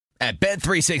At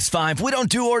Bet365, we don't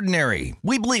do ordinary.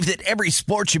 We believe that every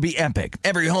sport should be epic.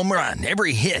 Every home run,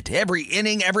 every hit, every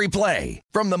inning, every play.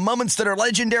 From the moments that are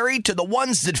legendary to the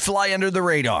ones that fly under the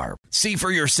radar. See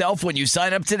for yourself when you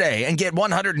sign up today and get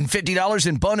 $150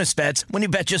 in bonus bets when you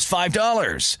bet just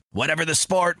 $5. Whatever the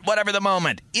sport, whatever the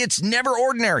moment, it's never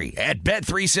ordinary at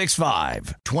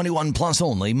Bet365. 21 plus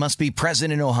only. Must be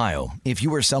present in Ohio. If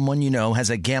you or someone you know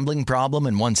has a gambling problem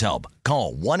and wants help,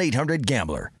 call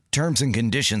 1-800-GAMBLER. Terms and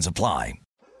conditions apply.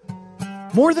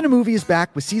 More Than a Movie is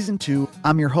back with Season 2.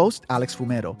 I'm your host, Alex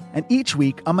Fumero, and each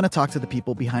week I'm going to talk to the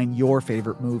people behind your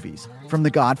favorite movies. From The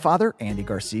Godfather, Andy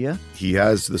Garcia. He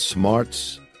has the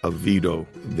smarts of Vito,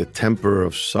 the temper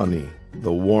of Sonny,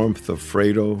 the warmth of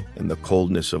Fredo, and the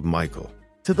coldness of Michael.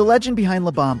 To the legend behind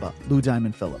La Bamba, Lou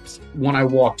Diamond Phillips. When I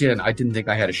walked in, I didn't think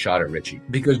I had a shot at Richie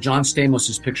because John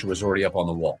Stamos' picture was already up on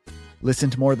the wall.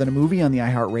 Listen to More Than a Movie on the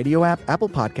iHeartRadio app, Apple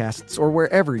Podcasts, or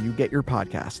wherever you get your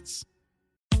podcasts.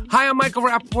 Hi, I'm Michael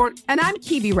Rappaport. And I'm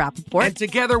Kibi Rappaport. And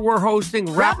together we're hosting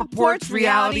Rappaport's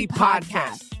Reality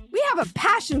Podcast. We have a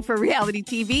passion for reality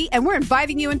TV, and we're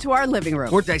inviting you into our living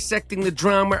room. We're dissecting the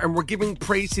drama, and we're giving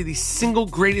praise to the single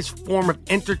greatest form of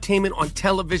entertainment on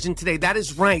television today. That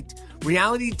is right.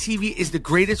 Reality TV is the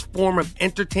greatest form of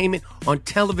entertainment on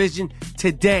television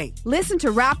today. Listen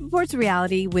to Rappaport's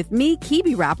Reality with me,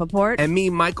 Kibi Rappaport. And me,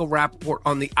 Michael Rappaport,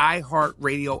 on the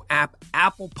iHeartRadio app,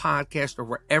 Apple Podcast, or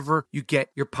wherever you get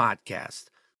your podcast.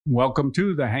 Welcome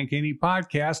to the Hank Haney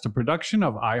Podcast, a production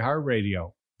of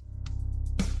iHeartRadio.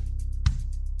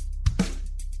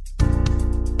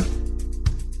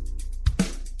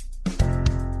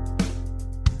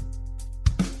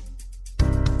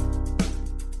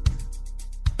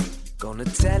 Gonna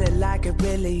tell it like it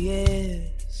really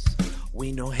is.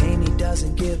 We know Haney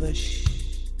doesn't give a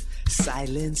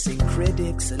Silencing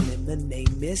critics,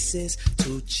 eliminate misses.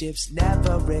 2 chips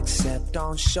never accept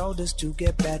on shoulders to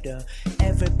get better.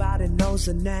 Everybody knows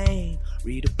the name.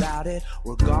 Read about it.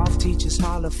 We're golf teachers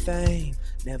Hall of Fame.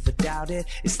 Never doubt it.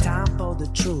 It's time for the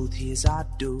truth. Here's our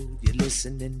dude. You're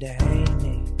listening to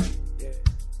Haney.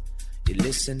 You're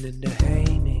listening to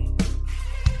Haney.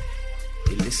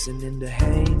 You're listening to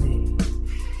Haney.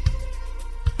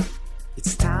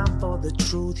 It's time for the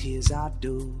truth. Here's our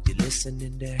dude. You're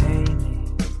listening to Haney.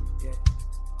 Yeah.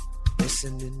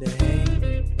 Listening to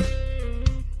Haney.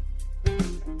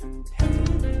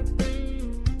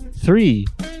 3,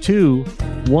 2,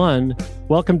 1.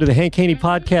 Welcome to the Hank Haney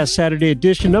Podcast Saturday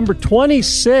edition, number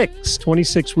 26.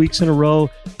 26 weeks in a row.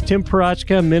 Tim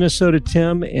Parachka, Minnesota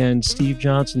Tim, and Steve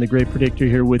Johnson, the great predictor,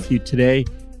 here with you today.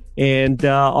 And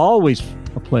always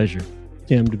a pleasure,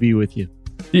 Tim, to be with you.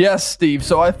 Yes, Steve.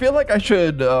 So I feel like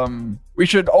we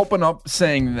should open up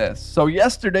saying this. So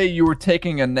yesterday you were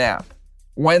taking a nap.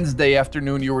 Wednesday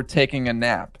afternoon you were taking a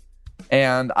nap.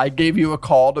 And I gave you a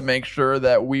call to make sure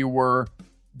that we were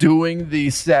doing the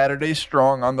Saturday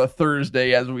Strong on the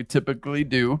Thursday as we typically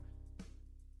do.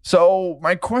 So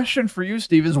my question for you,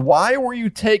 Steve, is why were you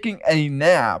taking a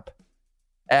nap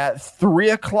at 3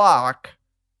 o'clock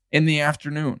in the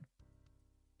afternoon?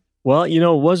 Well, it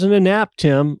wasn't a nap,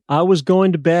 Tim. I was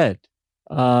going to bed.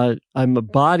 My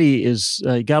body is,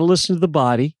 you got to listen to the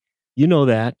body. You know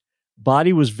that.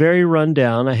 Body was very run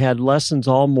down. I had lessons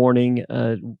all morning.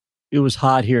 It was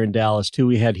hot here in Dallas, too.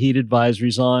 We had heat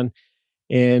advisories on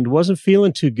and wasn't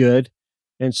feeling too good.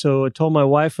 And so I told my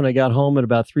wife when I got home at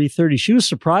about 3:30. She was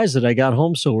surprised that I got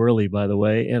home so early, by the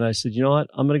way. And I said, you know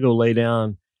what? I'm going to go lay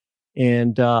down.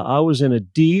 And I was in a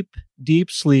deep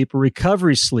sleep, a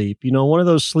recovery sleep, one of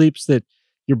those sleeps that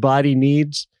your body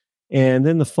needs. And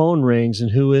then the phone rings,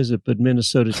 and who is it but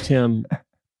Minnesota Tim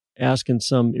asking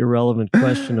some irrelevant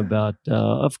question about,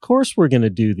 of course, we're going to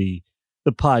do the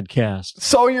podcast.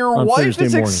 So your wife Thursday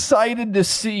is morning. excited to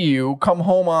see you come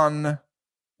home on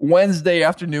Wednesday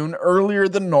afternoon earlier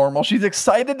than normal. She's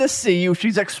excited to see you.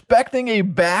 She's expecting a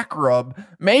back rub.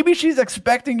 Maybe she's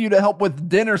expecting you to help with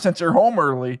dinner since you're home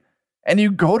early. And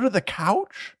you go to the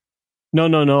couch? No.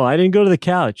 I didn't go to the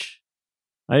couch.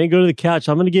 I'm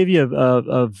going to give you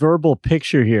a verbal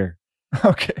picture here.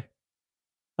 Okay.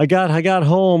 I got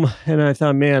home and I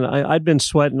thought, man, I'd been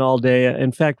sweating all day.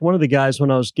 In fact, one of the guys,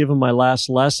 when I was giving my last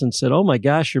lesson, said, "Oh my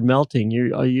gosh, you're melting.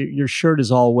 Your shirt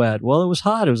is all wet." Well, it was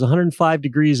hot. It was 105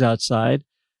 degrees outside.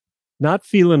 Not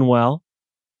feeling well.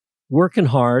 Working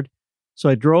hard. So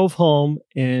I drove home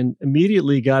and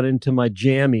immediately got into my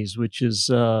jammies, which is,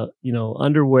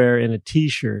 underwear and a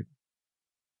t-shirt.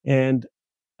 And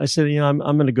I said, I'm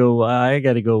going to go, I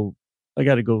got to go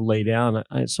lay down.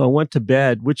 So I went to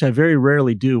bed, which I very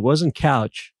rarely do. It wasn't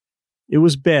couch. It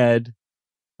was bed.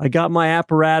 I got my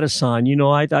apparatus on. You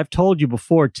know, I've told you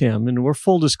before, Tim, and we're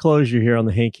full disclosure here on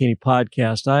the Hank Haney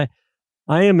podcast.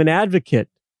 I am an advocate,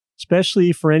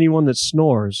 especially for anyone that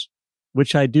snores,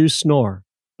 which I do snore,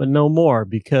 but no more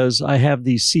because I have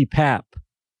the CPAP.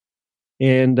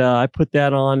 And I put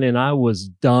that on and I was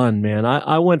done, man.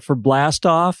 I went for blast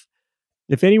off.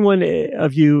 If anyone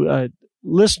of you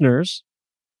listeners,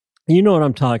 you know what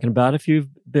I'm talking about. If you've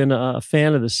been a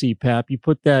fan of the CPAP, you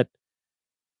put that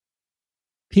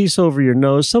piece over your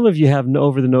nose. Some of you have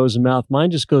over the nose and mouth.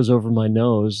 Mine just goes over my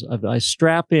nose. I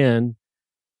strap in,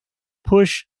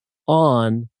 push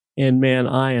on, and man,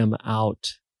 I am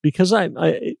out because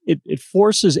it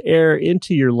forces air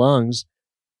into your lungs,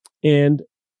 and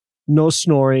no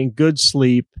snoring, good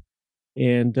sleep,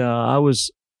 and I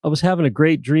was having a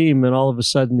great dream, and all of a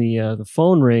sudden the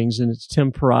phone rings, and it's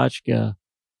Tim Parachka,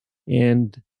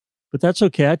 but that's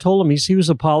okay. I told him he was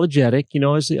apologetic, you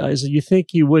know, as you think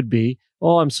he would be.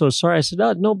 Oh, I'm so sorry. I said,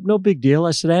 no big deal.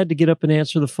 I said I had to get up and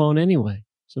answer the phone anyway,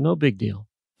 so no big deal.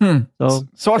 So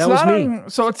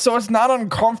it's not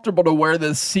uncomfortable to wear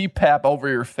this CPAP over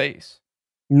your face.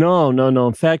 No.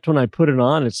 In fact, when I put it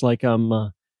on, it's like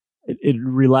it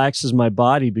relaxes my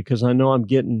body because I know I'm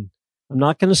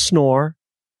not going to snore.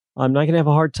 I'm not going to have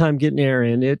a hard time getting air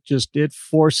in. It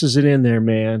forces it in there,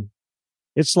 man.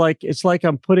 It's like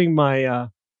I'm putting my,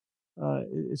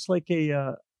 it's like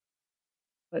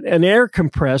an air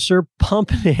compressor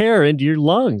pumping air into your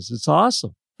lungs. It's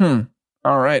awesome.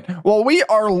 All right. Well, we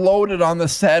are loaded on the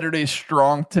Saturday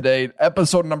Strong today,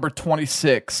 episode number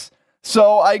 26.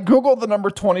 So I Googled the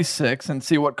number 26 and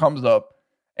see what comes up.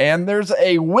 And there's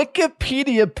a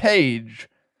Wikipedia page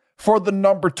for the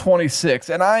number 26.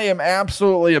 And I am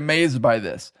absolutely amazed by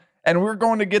this. And we're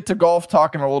going to get to golf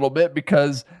talk in a little bit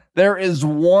because there is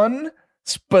one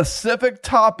specific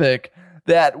topic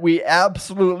that we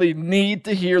absolutely need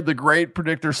to hear the great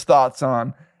predictor's thoughts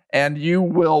on. And you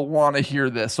will want to hear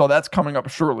this. So that's coming up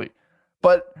shortly.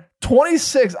 But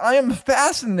 26, I am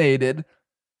fascinated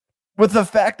with the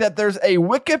fact that there's a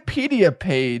Wikipedia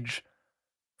page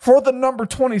for the number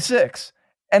 26.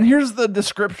 And here's the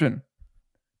description.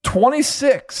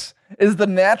 26 is the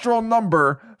natural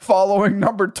number following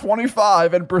number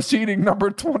 25 and preceding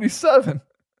number 27.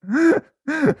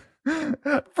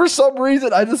 For some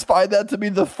reason, I just find that to be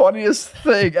the funniest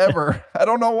thing ever. I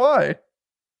don't know why.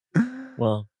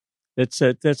 Well, that's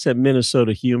that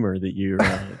Minnesota humor that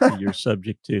you're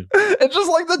subject to. It's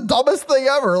just like the dumbest thing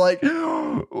ever. Like,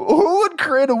 who would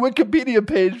create a Wikipedia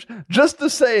page just to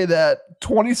say that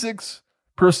 26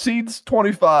 precedes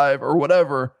 25 or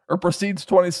whatever, or precedes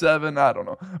 27? I don't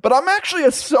know. But I'm actually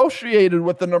associated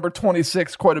with the number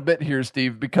 26 quite a bit here,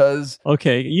 Steve, because...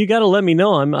 Okay, you got to let me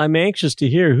know. I'm anxious to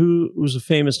hear who was a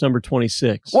famous number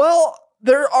 26. Well,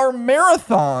 there are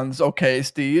marathons, okay,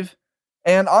 Steve.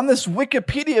 And on this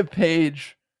Wikipedia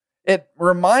page, it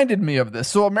reminded me of this.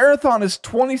 So a marathon is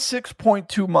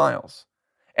 26.2 miles.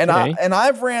 And Okay.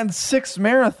 I've ran 6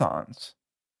 marathons.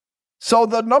 So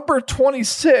the number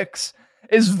 26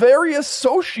 is very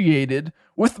associated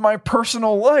with my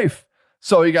personal life.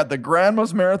 So you got the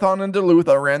Grandma's Marathon in Duluth.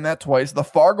 I ran that twice. The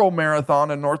Fargo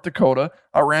Marathon in North Dakota.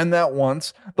 I ran that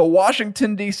once. The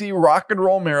Washington, D.C. Rock and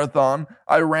Roll Marathon.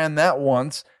 I ran that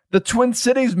once. The Twin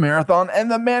Cities Marathon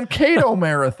and the Mankato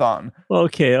Marathon.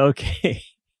 Okay.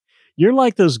 You're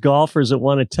like those golfers that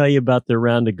want to tell you about their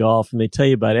round of golf, and they tell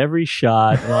you about every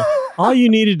shot. Well, all you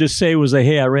needed to say was,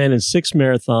 hey, I ran in 6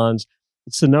 marathons.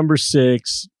 It's the number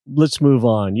 6. Let's move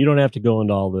on. You don't have to go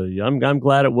into all the... I'm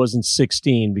glad it wasn't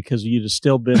 16 because you'd have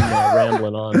still been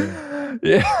rambling on there.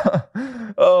 Yeah.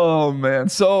 Oh, man.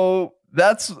 So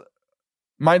that's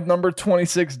my number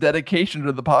 26 dedication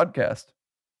to the podcast.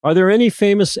 Are there any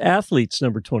famous athletes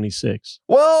number 26?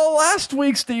 Well, last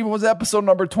week, Steve, was episode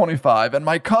number 25, and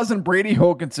my cousin Brady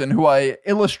Hokinson, who I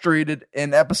illustrated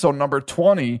in episode number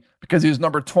 20, because he was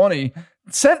number 20,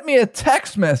 sent me a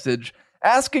text message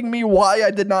asking me why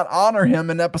I did not honor him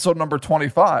in episode number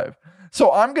 25.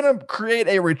 So I'm going to create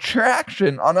a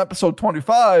retraction on episode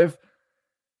 25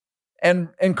 and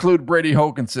include Brady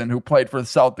Hokinson, who played for the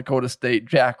South Dakota State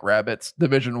Jackrabbits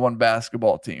Division I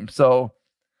basketball team. So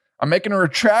I'm making a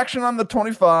retraction on the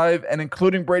 25 and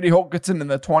including Brady Hokinson in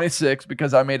the 26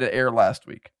 because I made it air last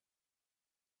week.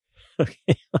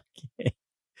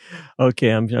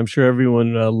 Okay. I'm sure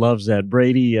everyone loves that.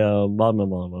 Brady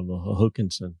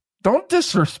Hokinson. Don't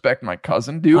disrespect my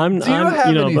cousin. Do you have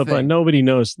anything? But nobody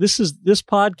knows. This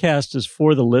podcast is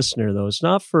for the listener, though. It's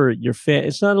not for your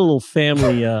It's not a little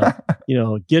family,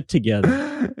 get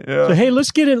together. Yeah. So hey,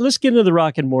 let's get into the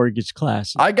Rocket Mortgage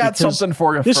class. I got something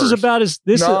for you. This first. is about as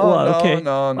this. No, okay.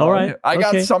 No. All right. I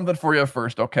got something for you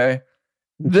first. Okay.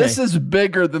 This is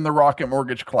bigger than the Rocket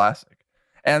Mortgage Classic.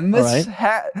 And this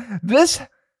this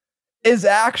is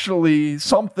actually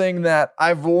something that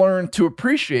I've learned to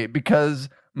appreciate because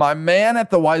my man at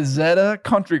the Wayzata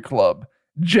Country Club,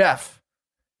 Jeff,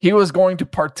 he was going to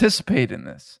participate in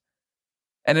this.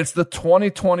 And it's the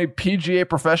 2020 PGA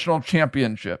Professional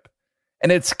Championship.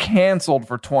 And it's canceled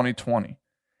for 2020.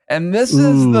 And this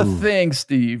is the thing,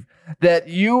 Steve, that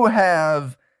you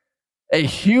have a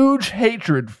huge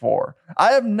hatred for.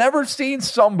 I have never seen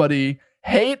somebody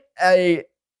hate a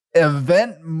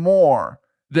event more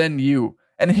than you.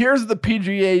 And here's the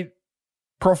PGA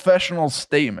Professional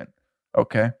statement,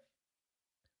 okay?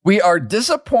 We are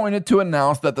disappointed to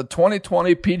announce that the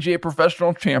 2020 PGA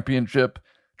Professional Championship,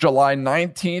 July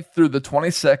 19th through the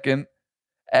 22nd,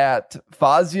 at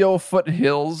Fazio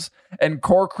Foothills and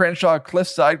Core Crenshaw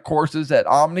Cliffside courses at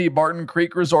Omni Barton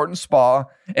Creek Resort and Spa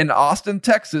in Austin,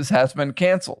 Texas, has been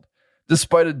canceled.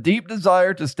 Despite a deep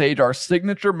desire to stage our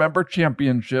signature member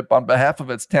championship on behalf of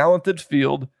its talented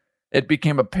field, it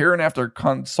became apparent after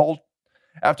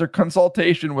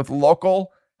consultation with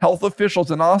local health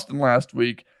officials in Austin last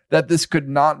week that this could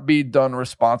not be done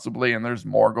responsibly, and there's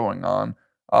more going on.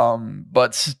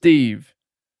 But Steve,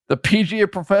 the PGA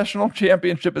Professional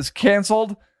Championship is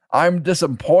canceled. I'm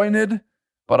disappointed,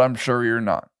 but I'm sure you're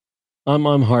not. I'm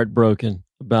heartbroken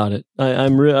about it. I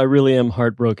really am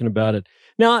heartbroken about it.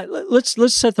 Now let's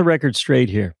set the record straight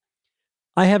here.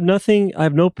 I have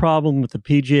no problem with the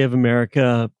PGA of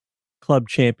America Club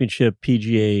Championship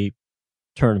PGA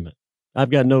tournament. I've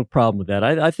got no problem with that.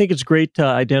 I think it's great to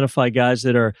identify guys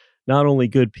that are not only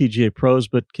good PGA pros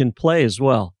but can play as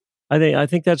well. I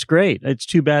think that's great. It's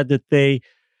too bad that they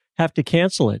have to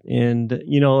cancel it. And,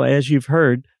 as you've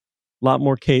heard, a lot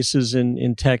more cases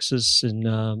in Texas, and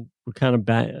we're kind of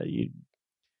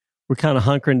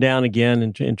hunkering down again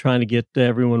and trying to get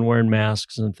everyone wearing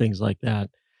masks and things like that.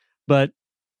 But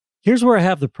here's where I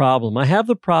have the problem. I have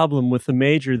the problem with the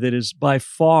major that is by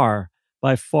far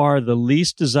the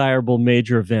least desirable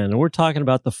major event. And we're talking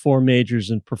about the four majors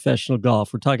in professional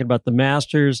golf. We're talking about the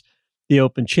Masters, the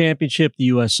Open Championship, the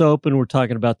U.S. Open. We're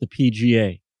talking about the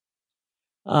PGA.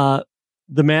 The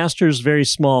Masters, very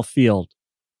small field.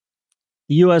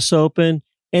 The U.S. Open,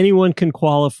 anyone can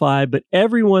qualify, but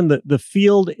everyone, the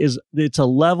field it's a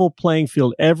level playing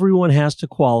field. Everyone has to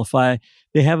qualify.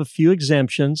 They have a few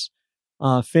exemptions,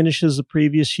 finishes the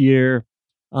previous year,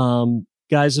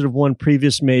 guys that have won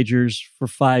previous majors for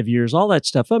 5 years, all that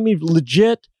stuff. I mean,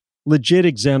 legit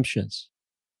exemptions.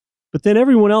 But then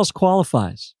everyone else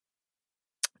qualifies.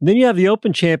 And then you have the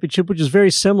Open Championship, which is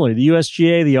very similar. The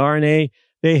USGA, the R&A,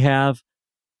 they have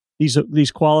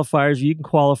these qualifiers. You can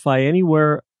qualify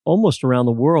anywhere almost around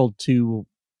the world to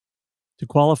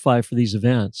qualify for these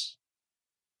events.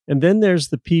 And then there's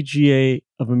the PGA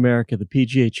of America, the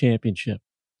PGA Championship,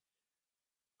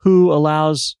 who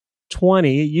allows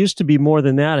 20. It used to be more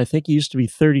than that. I think it used to be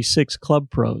 36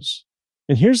 club pros.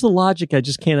 And here's the logic I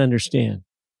just can't understand.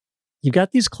 You've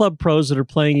got these club pros that are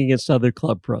playing against other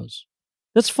club pros.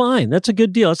 That's fine. That's a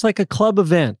good deal. It's like a club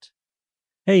event.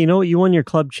 Hey, you know what? You won your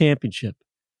club championship.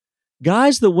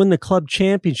 Guys that win the club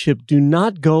championship do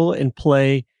not go and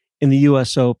play in the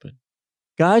U.S. Open.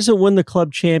 Guys that win the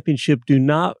club championship do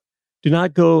not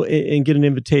go and get an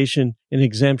invitation, an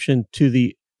exemption to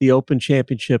the Open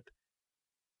Championship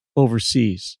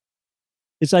overseas.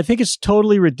 I think it's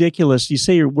totally ridiculous. You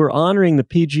say we're honoring the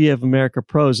PGA of America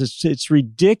pros. It's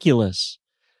ridiculous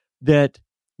that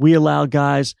we allow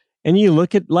guys. And you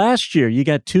look at last year, you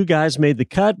got 2 guys made the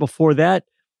cut. Before that,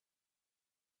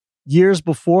 years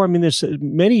before, I mean, there's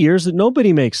many years that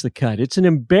nobody makes the cut. It's an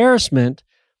embarrassment.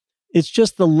 It's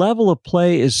just the level of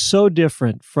play is so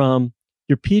different from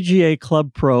your PGA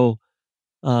Club Pro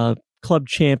Club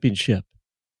Championship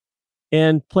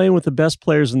and playing with the best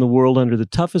players in the world under the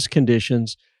toughest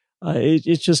conditions. I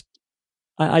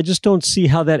just don't see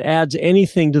how that adds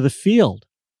anything to the field.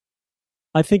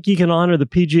 I think you can honor the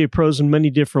PGA pros in many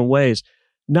different ways,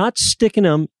 not sticking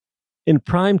them in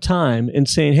prime time and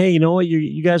saying, hey, you know what?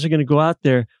 You guys are going to go out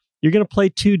there. You're going to play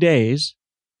 2 days.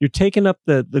 You're taking up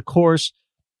the course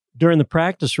during the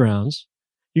practice rounds.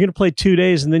 You're going to play 2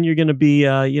 days, and then you're going to be,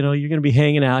 you're going to be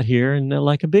hanging out here and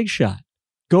like a big shot.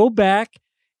 Go back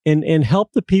and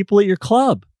help the people at your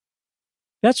club.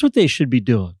 That's what they should be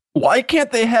doing. Why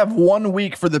can't they have 1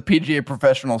 week for the PGA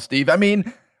Professional, Steve? I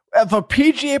mean, if a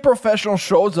PGA Professional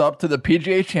shows up to the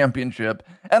PGA Championship,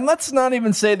 and let's not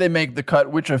even say they make the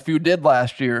cut, which a few did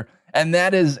last year, and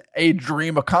that is a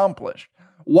dream accomplished.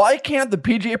 Why can't the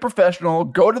PGA Professional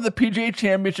go to the PGA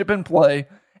Championship and play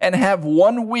and have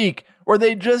 1 week where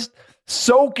they just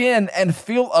soak in and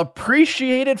feel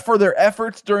appreciated for their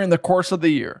efforts during the course of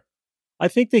the year? I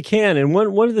think they can. And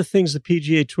one of the things the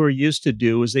PGA Tour used to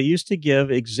do was they used to give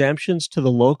exemptions to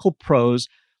the local pros,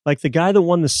 like the guy that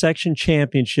won the section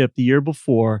championship the year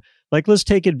before. Like, let's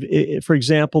take it, for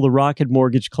example, the Rocket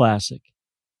Mortgage Classic.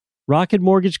 Rocket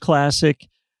Mortgage Classic,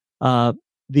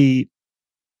 the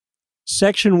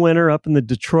section winner up in the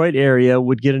Detroit area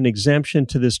would get an exemption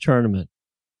to this tournament.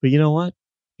 But you know what?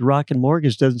 The Rocket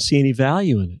Mortgage doesn't see any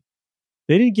value in it.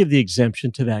 They didn't give the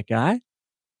exemption to that guy.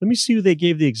 Let me see who they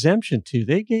gave the exemption to.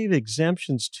 They gave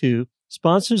exemptions to,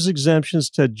 sponsors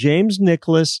exemptions to James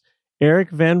Nicklaus,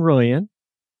 Eric Van Rooyen,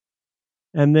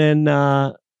 and then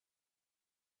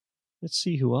let's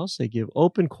see who else they give.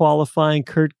 Open qualifying,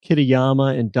 Kurt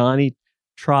Kitayama and Donnie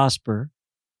Trosper.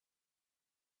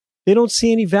 They don't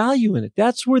see any value in it.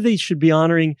 That's where they should be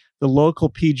honoring the local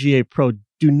PGA Pro.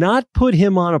 Do not put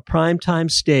him on a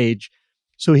primetime stage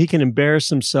so he can embarrass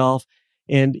himself.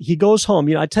 And he goes home.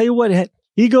 You know, I tell you what,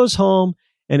 he goes home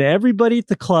and everybody at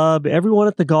the club, everyone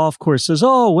at the golf course says,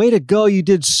 "Oh, way to go. You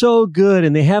did so good."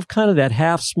 And they have kind of that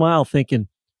half smile thinking,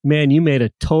 "Man, you made a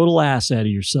total ass out of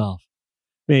yourself."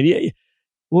 Man,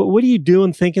 what are you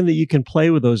doing thinking that you can play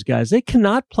with those guys? They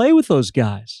cannot play with those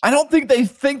guys. I don't think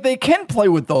they can play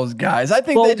with those guys. I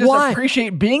think they just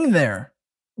appreciate being there.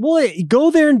 Well,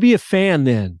 go there and be a fan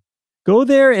then. Go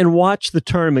there and watch the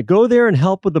tournament. Go there and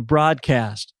help with the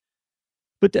broadcast.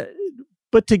 But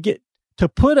to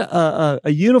put a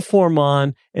uniform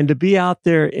on and to be out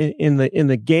there in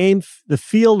the game, the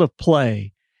field of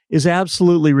play is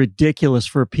absolutely ridiculous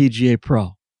for a PGA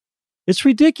Pro. It's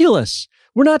ridiculous.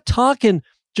 We're not talking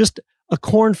just a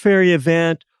Korn Ferry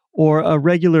event or a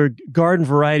regular garden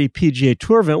variety PGA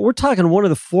Tour event. We're talking one of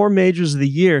the 4 majors of the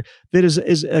year that is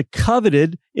a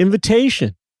coveted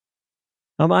invitation.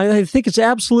 I think it's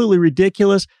absolutely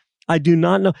ridiculous. I do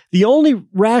not know. The only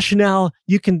rationale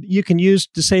you can use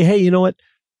to say, "Hey, you know what?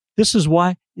 This is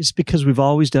why," is because we've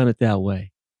always done it that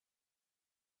way.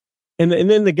 And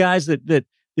then the guys that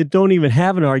don't even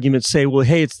have an argument say, "Well,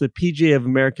 hey, it's the PGA of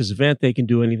America's event. They can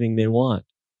do anything they want."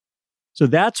 So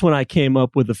that's when I came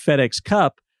up with the FedEx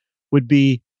Cup would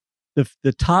be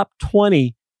the top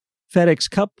 20 FedEx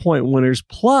Cup point winners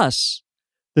plus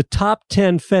the top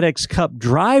 10 FedEx Cup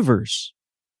drivers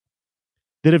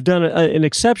that have done an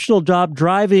exceptional job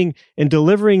driving and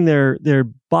delivering their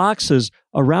boxes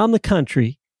around the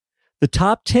country. The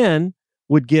top 10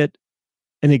 would get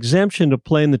an exemption to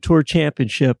play in the Tour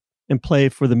Championship and play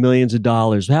for the millions of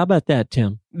dollars. How about that,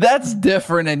 Tim? That's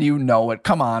different, and you know it.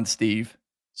 Come on, Steve.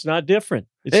 It's not different.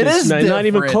 It's different. Not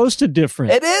even close to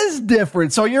different. It is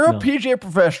different. So you're a PGA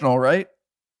professional, right?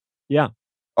 Yeah.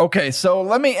 Okay, so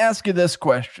let me ask you this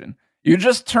question. You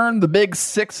just turned the big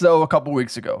 6-0 a couple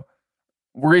weeks ago.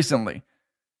 Recently.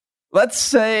 Let's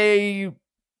say,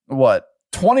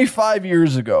 25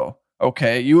 years ago,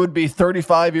 okay, you would be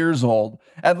 35 years old.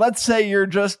 And let's say you're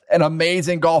just an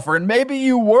amazing golfer, and maybe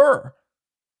you were,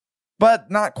 but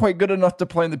not quite good enough to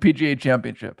play in the PGA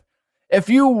Championship. If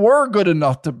you were good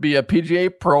enough to be a PGA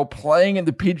Pro playing in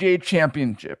the PGA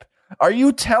Championship, are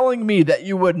you telling me that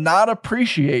you would not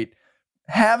appreciate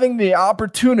having the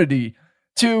opportunity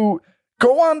to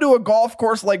go onto a golf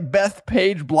course like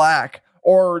Bethpage Black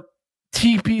or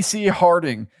TPC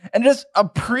Harding and just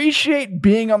appreciate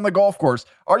being on the golf course?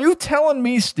 Are you telling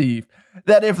me, Steve,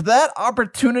 that if that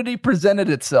opportunity presented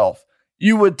itself,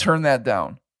 you would turn that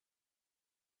down?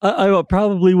 I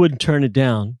probably wouldn't turn it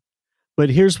down. But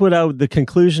here's what the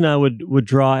conclusion I would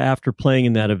draw after playing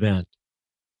in that event.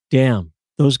 Damn,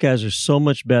 those guys are so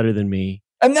much better than me.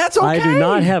 And that's okay. I do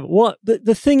not have. Well,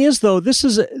 the thing is, though, this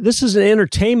is an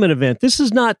entertainment event. This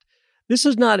is not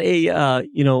a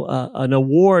an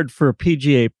award for a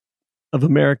PGA of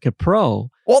America Pro.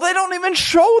 Well, they don't even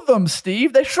show them,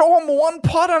 Steve. They show them one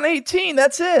putt on 18.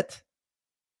 That's it.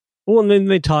 Well, and then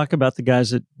they talk about the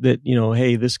guys that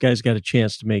hey, this guy's got a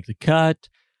chance to make the cut.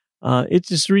 It's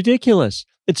just ridiculous.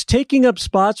 It's taking up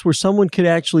spots where someone could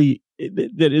actually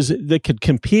that could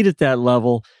compete at that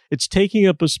level. It's taking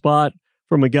up a spot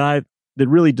from a guy that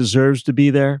really deserves to be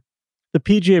there. The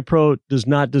PGA Pro does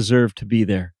not deserve to be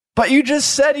there. But you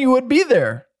just said you would be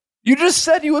there. You just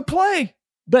said you would play.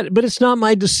 But it's not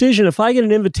my decision. If I get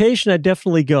an invitation, I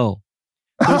definitely go.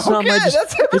 It's not my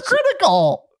that's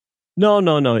hypocritical. No.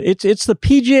 It's the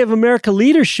PGA of America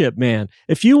leadership, man.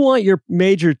 If you want your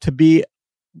major to be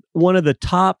one of the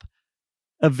top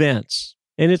events,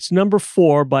 and it's number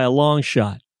 4 by a long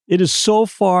shot, it is so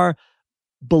far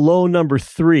below number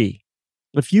 3.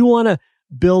 If you want to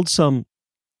build some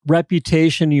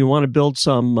reputation, you want to build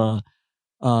some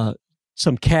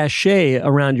cachet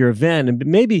around your event, and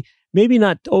maybe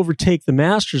not overtake the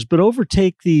Masters, but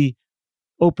overtake the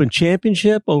Open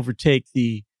Championship, overtake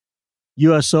the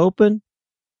U.S. Open,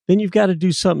 then you've got to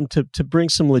do something to bring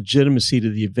some legitimacy to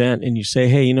the event. And you say,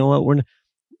 hey, you know what?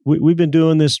 We've been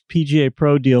doing this PGA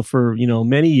Pro deal for,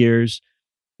 many years.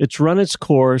 It's run its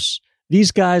course.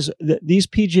 These guys, these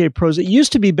PGA Pros, it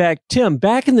used to be back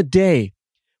in the day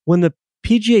when the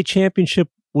PGA Championship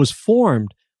was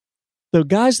formed, the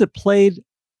guys that played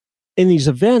in these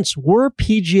events were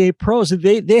PGA Pros.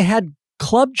 They had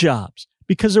club jobs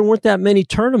because there weren't that many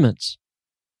tournaments.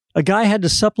 A guy had to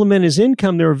supplement his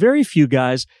income. There were very few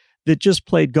guys that just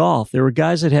played golf. There were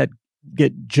guys that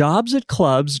get jobs at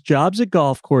clubs, jobs at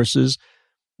golf courses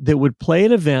that would play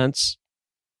at events.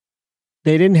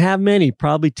 They didn't have many,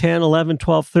 probably 10, 11,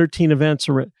 12, 13 events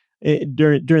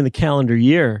during the calendar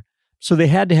year. So they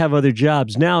had to have other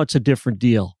jobs. Now it's a different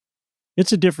deal.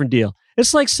 It's a different deal.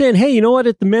 It's like saying, hey, you know what?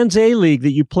 At the men's A-League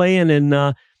that you play in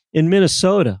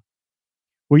Minnesota,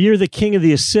 where you're the king of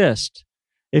the assist,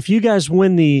 if you guys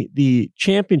win the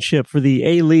championship for the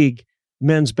A-League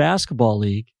men's basketball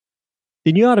league,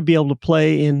 then you ought to be able to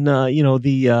play in, not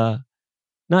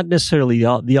necessarily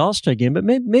the All-Star game, but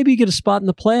maybe you get a spot in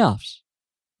the playoffs.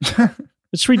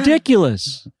 It's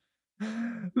ridiculous.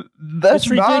 That's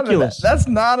ridiculous. That's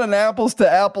not an apples to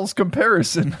apples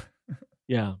comparison.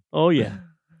 Yeah. Oh yeah.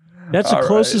 That's the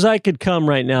closest I could come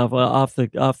right now off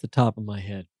the top of my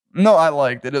head. No, I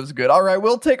liked it. It was good. All right,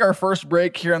 we'll take our first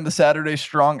break here on the Saturday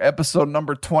Strong, episode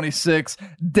number 26,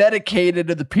 dedicated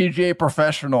to the PGA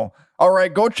Professional. All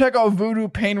right, go check out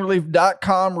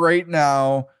voodoopainrelief.com right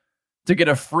now to get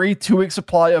a free 2-week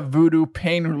supply of Voodoo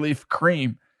Pain Relief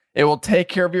Cream. It will take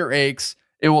care of your aches,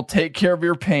 it will take care of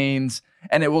your pains,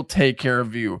 and it will take care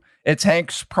of you. It's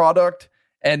Hank's product,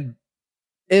 and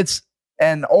it's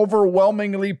an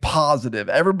overwhelmingly positive.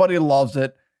 Everybody loves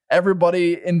it.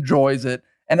 Everybody enjoys it.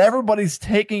 And everybody's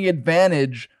taking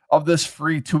advantage of this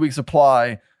free 2-week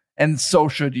supply, and so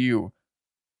should you.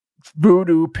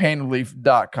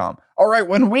 VoodooPainRelief.com. All right,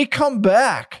 when we come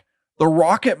back, the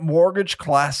Rocket Mortgage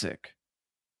Classic.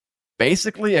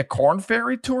 Basically a Corn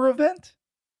Ferry Tour event?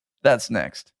 That's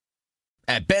next.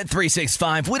 At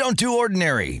Bet365, we don't do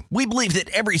ordinary. We believe that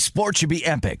every sport should be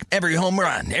epic. Every home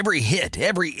run, every hit,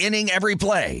 every inning, every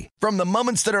play. From the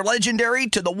moments that are legendary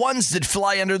to the ones that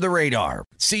fly under the radar.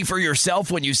 See for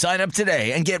yourself when you sign up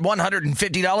today and get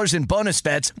 $150 in bonus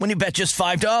bets when you bet just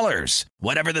 $5.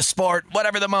 Whatever the sport,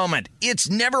 whatever the moment, it's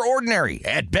never ordinary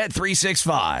at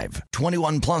Bet365.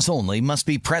 21 plus only. Must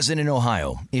be present in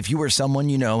Ohio. If you or someone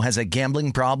you know has a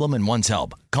gambling problem and wants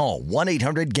help, call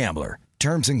 1-800-GAMBLER.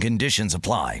 Terms and conditions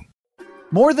apply.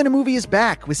 More Than a Movie is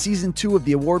back with season 2 of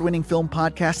the award-winning film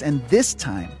podcast, and this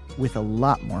time with a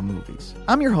lot more movies.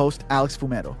 I'm your host, Alex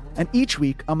Fumero, and each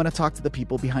week I'm going to talk to the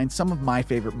people behind some of my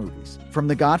favorite movies. From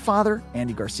The Godfather,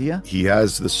 Andy Garcia. He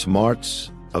has the smarts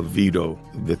of Vito,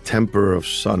 the temper of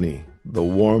Sonny, the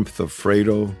warmth of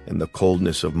Fredo, and the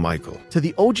coldness of Michael. To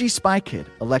the OG Spy Kid,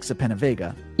 Alexa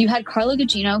Penavega. You had Carla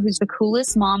Gugino, who's the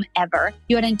coolest mom ever.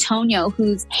 You had Antonio,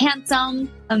 who's handsome,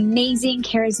 amazing,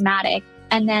 charismatic.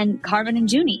 And then Carmen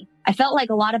and Junie. I felt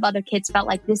like a lot of other kids felt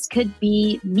like this could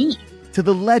be me. To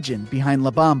the legend behind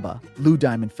La Bamba, Lou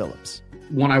Diamond Phillips.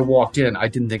 When I walked in, I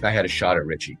didn't think I had a shot at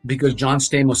Richie because John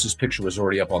Stamos' picture was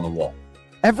already up on the wall.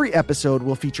 Every episode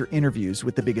will feature interviews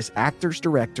with the biggest actors,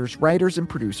 directors, writers, and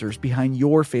producers behind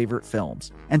your favorite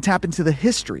films and tap into the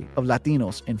history of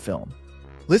Latinos in film.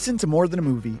 Listen to More Than a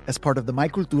Movie as part of the My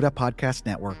Cultura Podcast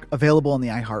Network, available on the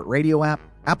iHeartRadio app,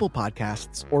 Apple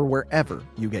Podcasts, or wherever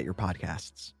you get your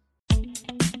podcasts.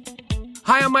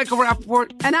 Hi, I'm Michael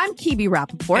Rappaport. And I'm Kibi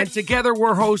Rappaport. And together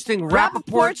we're hosting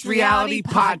Rappaport's Reality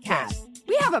Podcast.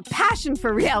 We have a passion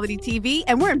for reality TV,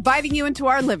 and we're inviting you into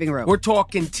our living room. We're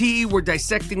talking tea, we're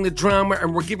dissecting the drama,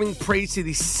 and we're giving praise to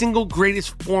the single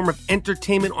greatest form of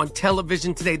entertainment on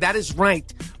television today. That is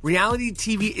right. Reality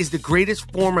TV is the greatest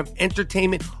form of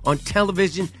entertainment on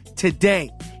television today.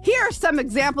 Here are some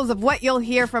examples of what you'll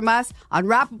hear from us on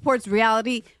Rappaport's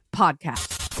Reality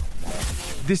Podcast.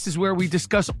 This is where we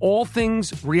discuss all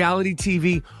things reality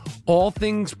TV, all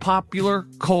things popular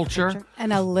culture.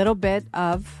 And a little bit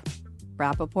of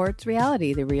Rappaport's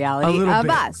reality, the reality of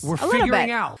us. We're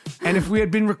figuring out. And if we had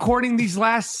been recording these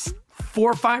last 4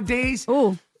 or 5 days,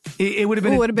 it would have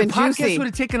been, the podcast juicy. Would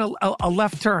have taken a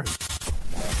left turn.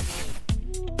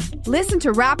 Listen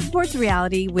to Rappaport's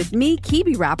Reality with me,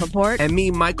 Kibi Rappaport. And me,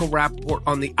 Michael Rappaport,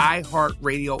 on the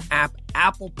iHeartRadio app,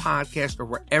 Apple Podcast, or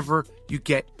wherever you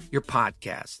get your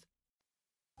podcast.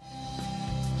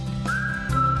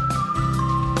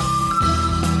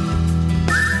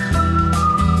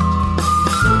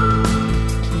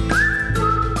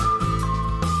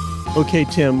 Okay,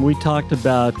 Tim, we talked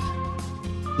about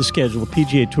the schedule, the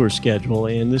PGA Tour schedule,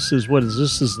 and this is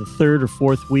the third or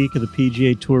fourth week of the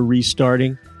PGA Tour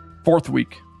restarting. Fourth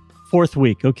week.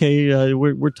 Okay,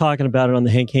 we're talking about it on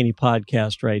the Hank Haney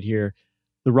podcast right here.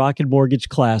 The Rocket Mortgage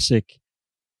Classic.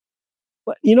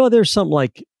 But there's something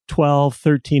like 12,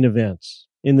 13 events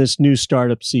in this new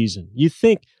startup season.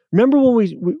 Remember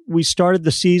when we started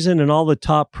the season and all the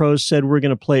top pros said we're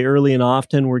going to play early and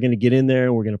often, we're going to get in there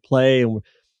and we're going to play. And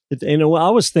I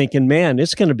was thinking, man,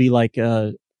 it's going to be like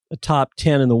a top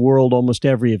 10 in the world almost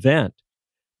every event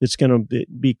that's going to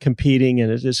be competing,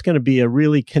 and it's going to be a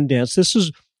really condensed. This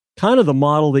is kind of the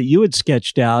model that you had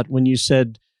sketched out when you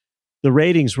said the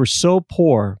ratings were so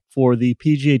poor for the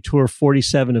PGA Tour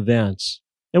 47 events.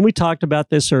 And we talked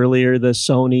about this earlier, the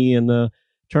Sony and the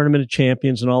Tournament of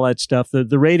Champions and all that stuff.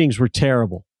 The ratings were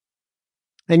terrible.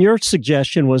 And your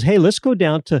suggestion was, hey, let's go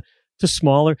down to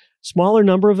smaller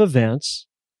number of events.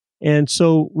 And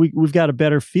so we've got a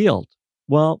better field.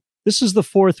 Well, this is the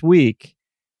fourth week,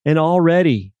 and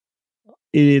already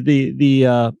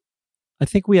I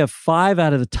think we have 5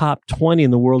 out of the top 20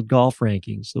 in the world golf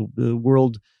rankings, the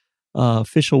world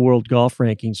official world golf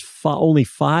rankings. Only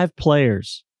 5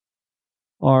 players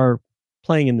are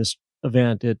playing in this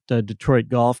event at Detroit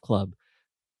Golf Club.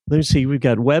 Let me see. We've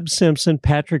got Webb Simpson,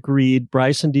 Patrick Reed,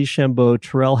 Bryson DeChambeau,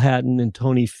 Terrell Hatton, and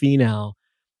Tony Finau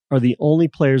are the only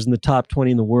players in the top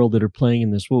 20 in the world that are playing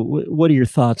in this. What are your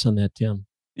thoughts on that, Tim?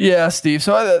 Yeah, Steve.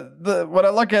 So when I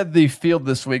look at the field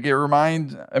this week,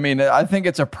 I think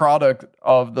it's a product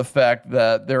of the fact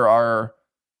that there are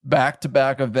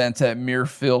back-to-back events at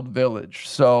Muirfield Village.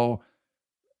 So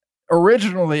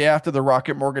originally after the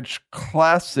Rocket Mortgage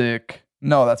Classic,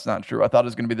 no, that's not true. I thought it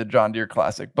was going to be the John Deere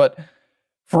Classic, but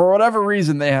for whatever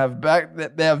reason, they have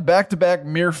back-to-back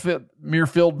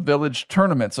Muirfield Village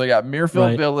tournaments. So you got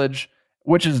Muirfield Village,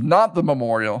 which is not the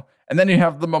Memorial, and then you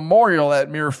have the Memorial at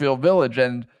Muirfield Village.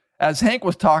 And as Hank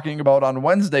was talking about on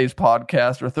Wednesday's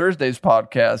podcast or Thursday's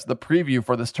podcast, the preview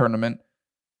for this tournament,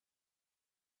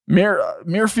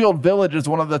 Muirfield Village is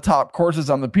one of the top courses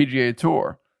on the PGA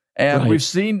Tour. And we've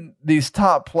seen these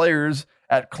top players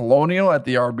at Colonial, at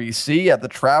the RBC, at the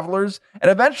Travelers, and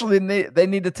eventually they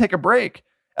need to take a break.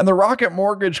 And the Rocket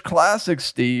Mortgage Classic,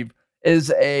 Steve,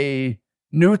 is a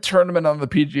new tournament on the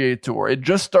PGA Tour. It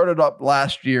just started up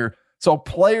last year. So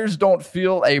players don't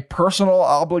feel a personal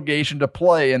obligation to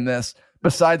play in this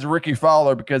besides Ricky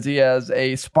Fowler because he has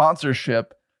a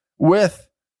sponsorship with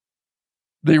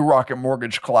the Rocket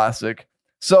Mortgage Classic.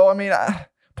 So,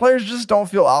 players just don't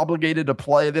feel obligated to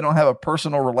play. They don't have a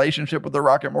personal relationship with the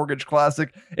Rocket Mortgage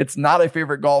Classic. It's not a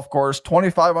favorite golf course.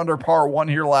 25 under par won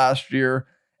here last year.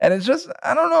 And it's just,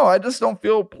 I don't know. I just don't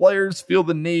feel players feel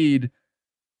the need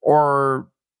or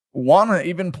want to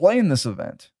even play in this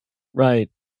event. Right.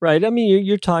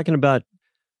 You're talking about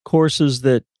courses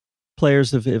that players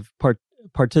have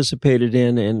participated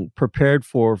in and prepared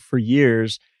for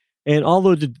years. And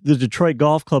although the Detroit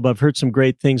Golf Club, I've heard some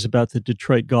great things about the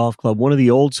Detroit Golf Club, one of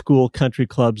the old school country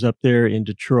clubs up there in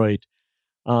Detroit.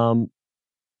 But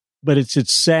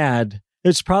it's sad.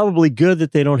 It's probably good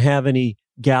that they don't have any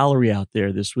gallery out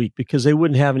there this week because they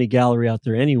wouldn't have any gallery out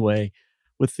there anyway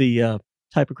with the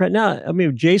type of crowd. Now,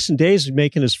 Jason Day is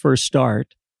making his first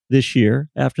start this year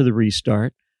after the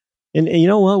restart. And you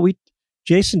know what?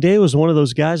 Jason Day was one of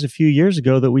those guys a few years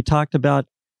ago that we talked about,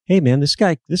 hey man, this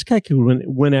guy could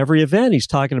win every event. He's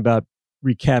talking about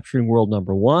recapturing world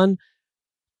number 1.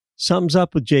 Something's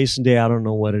up with Jason Day. I don't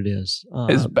know what it is.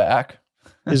 His back.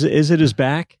 Is it his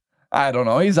back? I don't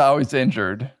know. He's always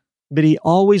injured. But he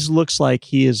always looks like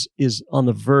he is on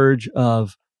the verge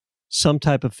of some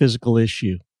type of physical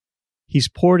issue. He's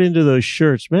poured into those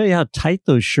shirts. Remember how tight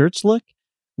those shirts look?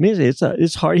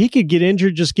 It's hard. He could get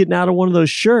injured just getting out of one of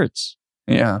those shirts.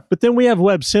 Yeah. But then we have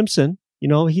Webb Simpson.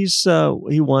 He's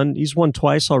won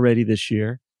twice already this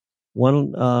year.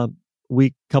 One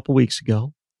couple weeks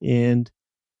ago, and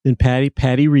then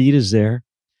Patty Reed is there.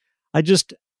 I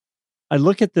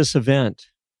look at this event,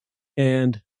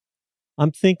 and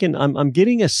I'm thinking I'm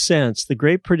getting a sense. The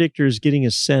great predictor is getting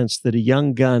a sense that a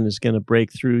young gun is going to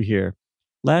break through here.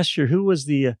 Last year, who was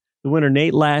the winner?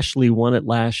 Nate Lashley won it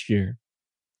last year.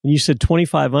 And you said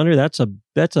 25 under. That's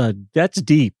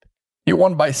deep. He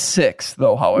won by 6,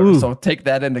 though, however, Ooh. So take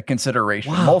that into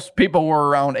consideration. Wow. Most people were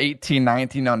around 18,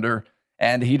 19 under,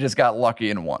 and he just got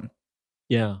lucky and won.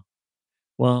 Yeah.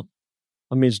 Well,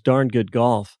 it's darn good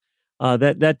golf.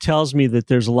 That tells me that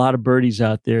there's a lot of birdies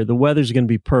out there. The weather's going to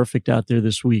be perfect out there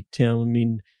this week,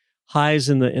 Tim. Highs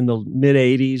in the mid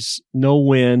 80s, no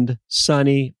wind,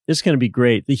 sunny. It's going to be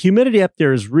great. The humidity up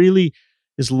there is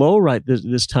low right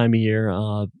this time of year,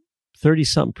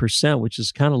 30-something%, which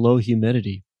is kind of low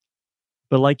humidity.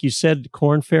 But like you said, the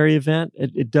Corn Ferry event,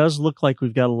 it does look like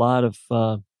we've got a lot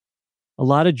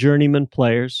of journeyman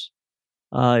players.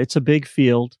 It's a big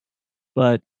field,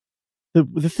 but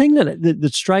the thing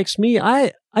that strikes me,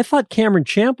 I thought Cameron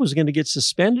Champ was going to get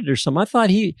suspended or something. I thought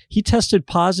he tested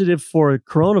positive for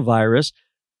coronavirus.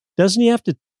 Doesn't he have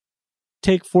to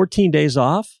take 14 days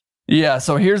off? Yeah,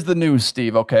 so here's the news,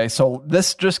 Steve, okay? So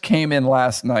this just came in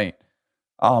last night,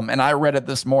 and I read it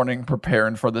this morning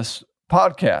preparing for this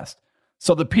podcast.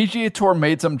 So the PGA Tour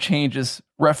made some changes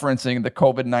referencing the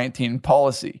COVID-19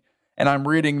 policy, and I'm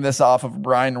reading this off of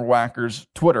Brian Wacker's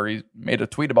Twitter. He made a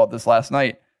tweet about this last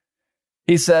night.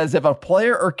 He says, if a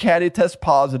player or caddy tests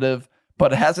positive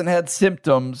but hasn't had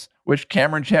symptoms, which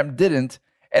Cameron Champ didn't,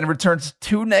 and returns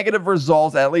 2 negative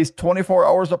results at least 24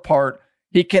 hours apart,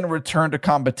 he can return to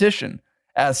competition.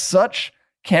 As such,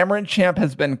 Cameron Champ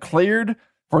has been cleared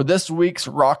for this week's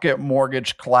Rocket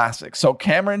Mortgage Classic. So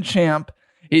Cameron Champ,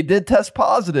 he did test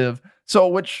positive, so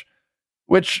which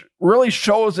really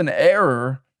shows an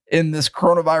error in this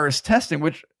coronavirus testing,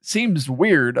 which seems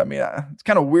weird. I mean, it's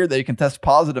kind of weird that you can test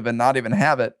positive and not even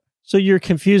have it. So you're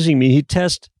confusing me. He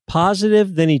tested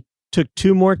positive, then he took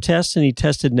 2 more tests and he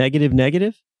tested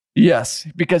negative? Yes,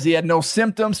 because he had no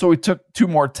symptoms, so he took 2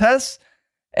 more tests,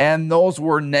 and those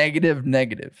were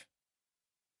negative.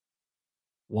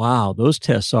 Wow, those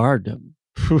tests are dumb.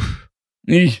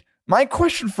 My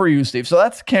question for you, Steve, so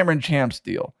that's Cameron Champ's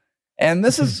deal. And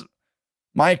this is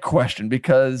my question,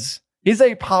 because he's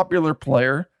a popular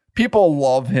player. People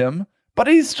love him, but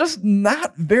he's just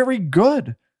not very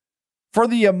good. For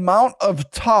the amount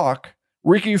of talk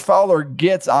Ricky Fowler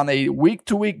gets on a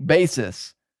week-to-week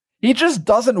basis, he just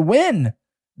doesn't win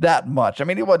that much. I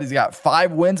mean, he's got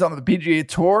 5 wins on the PGA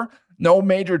Tour, no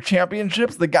major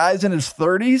championships. The guy's in his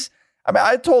 30s. I mean,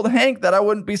 I told Hank that I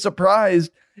wouldn't be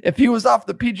surprised if he was off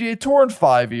the PGA Tour in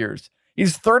 5 years.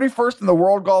 He's 31st in the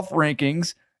world golf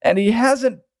rankings, and he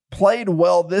hasn't played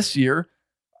well this year.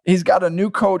 He's got a new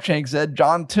coach, Hank said,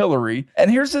 John Tillery,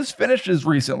 and here's his finishes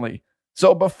recently.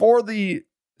 So before the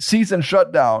season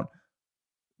shut down,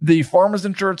 the Farmers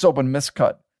Insurance Open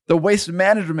miscut. The Waste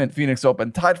Management Phoenix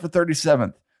Open tied for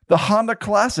 37th. The Honda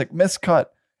Classic miscut.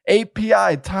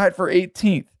 API tied for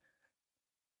 18th.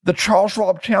 The Charles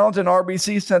Schwab Challenge and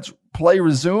RBC, since play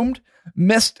resumed,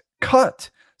 missed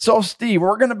cut. So, Steve,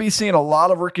 we're going to be seeing a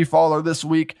lot of Ricky Fowler this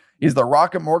week. He's the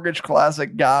Rocket Mortgage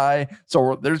Classic guy.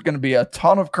 So there's going to be a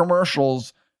ton of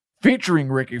commercials featuring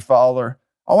Ricky Fowler.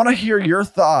 I want to hear your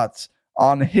thoughts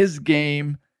on his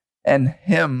game and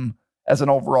him as an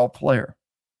overall player.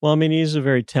 Well, I mean, he's a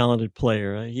very talented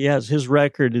player. His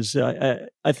record is,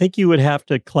 I think you would have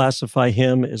to classify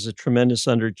him as a tremendous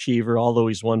underachiever, although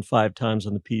he's won 5 times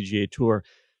on the PGA Tour.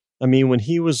 I mean, when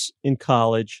he was in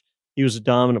college, he was a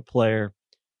dominant player.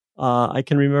 I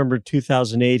can remember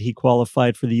 2008, he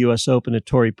qualified for the U.S. Open at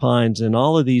Torrey Pines, and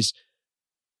all of these,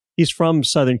 he's from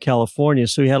Southern California,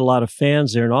 so he had a lot of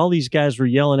fans there, and all these guys were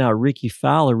yelling out, Ricky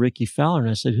Fowler, Ricky Fowler.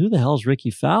 And I said, who the hell is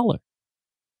Ricky Fowler?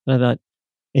 And I thought,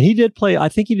 and he did play, I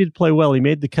think he did play well. He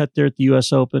made the cut there at the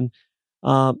U.S. Open.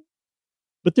 But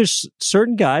there's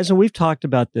certain guys, and we've talked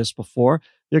about this before,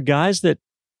 they're guys that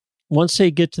once they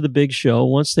get to the big show,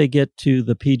 once they get to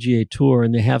the PGA Tour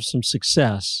and they have some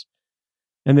success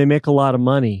and they make a lot of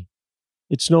money,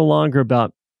 it's no longer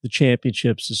about the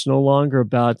championships. It's no longer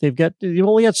about, they've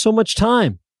only got so much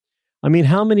time. I mean,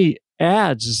 how many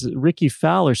ads is Ricky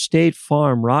Fowler, State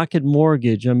Farm, Rocket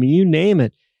Mortgage? I mean, you name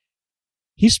it.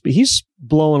 He's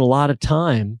blowing a lot of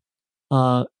time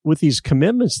with these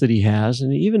commitments that he has,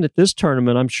 and even at this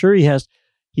tournament, I'm sure he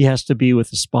has to be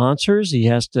with the sponsors. He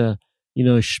has to,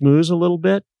 schmooze a little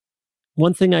bit.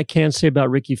 One thing I can say about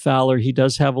Ricky Fowler, he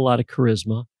does have a lot of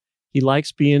charisma. He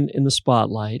likes being in the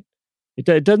spotlight.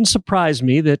 It doesn't surprise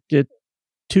me that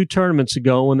 2 tournaments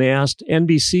ago, when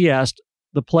NBC asked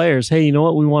the players, hey, you know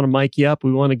what? We want to mic you up.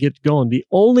 We want to get going. The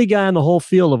only guy in the whole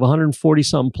field of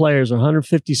 140-something players or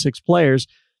 156 players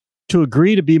to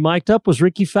agree to be mic'd up was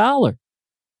Ricky Fowler.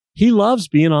 He loves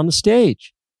being on the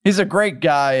stage. He's a great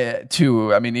guy,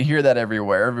 too. I mean, you hear that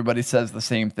everywhere. Everybody says the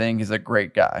same thing. He's a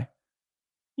great guy.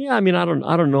 Yeah, I mean, I don't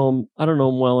know him. I don't know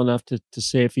him well enough to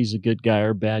say if he's a good guy or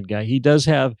a bad guy. He does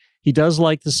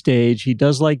like the stage. He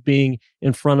does like being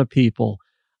in front of people.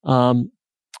 I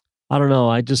don't know.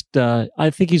 I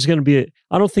think he's going to be,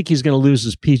 I don't think he's going to lose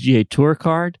his PGA Tour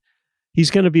card. He's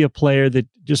going to be a player that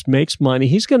just makes money.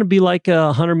 He's going to be like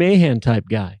a Hunter Mahan type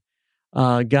guy,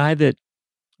 a guy that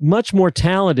much more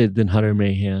talented than Hunter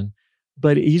Mahan,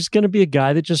 but he's going to be a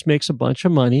guy that just makes a bunch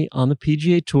of money on the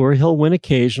PGA Tour. He'll win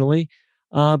occasionally.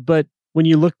 But when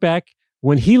he looks back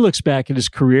at his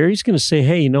career, he's going to say,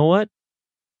 hey, you know what?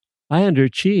 I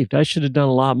underachieved. I should have done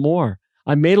a lot more.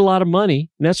 I made a lot of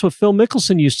money. And that's what Phil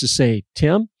Mickelson used to say,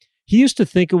 Tim. He used to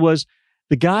think it was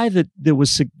the guy that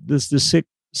was the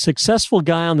successful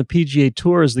guy on the PGA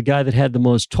Tour is the guy that had the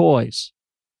most toys.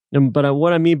 But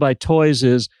what I mean by toys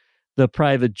is the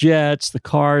private jets, the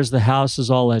cars, the houses,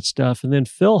 all that stuff. And then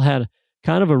Phil had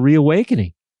kind of a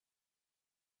reawakening.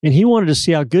 And he wanted to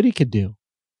see how good he could do.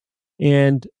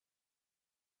 And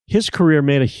his career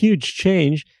made a huge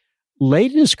change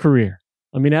late in his career.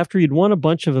 I mean, after he'd won a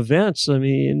bunch of events, I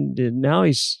mean, now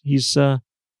he's he is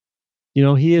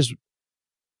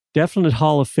definite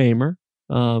Hall of Famer,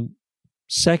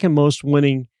 second most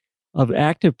winning of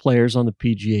active players on the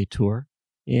PGA Tour.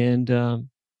 And I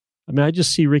mean, I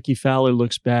just see Ricky Fowler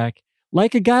looks back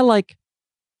like a guy like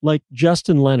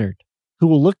Justin Leonard, who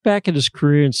will look back at his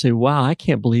career and say, wow, I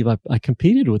can't believe I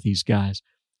competed with these guys.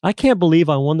 I can't believe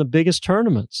I won the biggest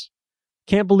tournaments.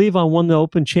 Can't believe I won the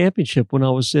Open Championship when I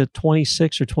was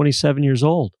 26 or 27 years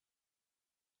old.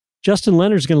 Justin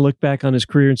Leonard's going to look back on his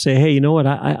career and say, hey, you know what?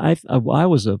 I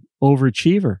was an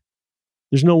overachiever.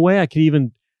 There's no way I could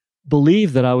even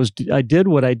believe that I did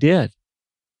what I did.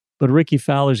 But Ricky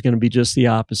Fowler's going to be just the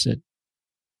opposite.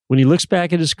 When he looks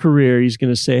back at his career, he's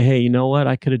going to say, hey, you know what?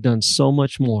 I could have done so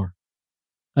much more.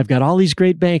 I've got all these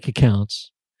great bank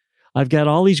accounts. I've got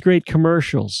all these great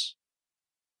commercials.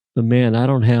 But man, I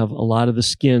don't have a lot of the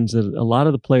skins that a lot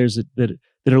of the players that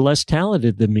are less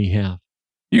talented than me have.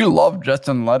 You love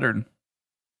Justin Leonard.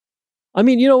 I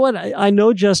mean, you know what? I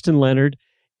know Justin Leonard,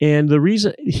 and the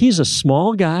reason he's a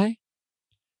small guy,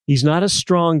 he's not a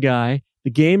strong guy. The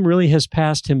game really has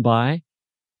passed him by.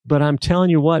 But I'm telling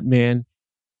you what, man,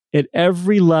 at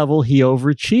every level, he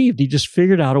overachieved. He just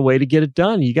figured out a way to get it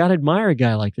done. You got to admire a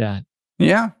guy like that.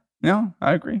 Yeah,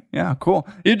 I agree. Yeah, cool.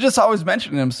 You just always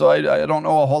mention him, so I don't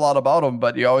know a whole lot about him,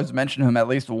 but you always mention him at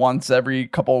least once every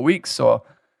couple of weeks. So,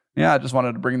 yeah, I just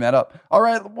wanted to bring that up. All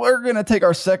right, we're going to take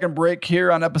our second break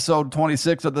here on episode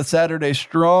 26 of the Saturday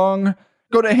Strong.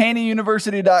 Go to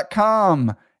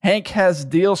HaneyUniversity.com. Hank has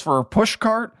deals for a push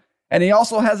cart, and he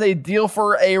also has a deal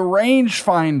for a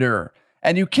rangefinder.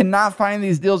 And you cannot find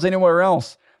these deals anywhere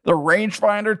else. The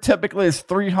rangefinder typically is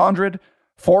 $300,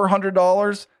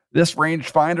 $400. This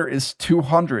rangefinder is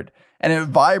 $200. And it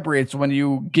vibrates when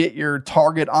you get your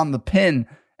target on the pin.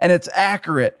 And it's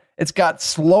accurate. It's got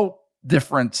slope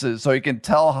differences, so you can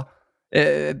tell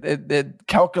it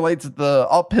calculates the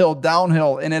uphill,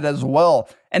 downhill in it as well.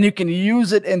 And you can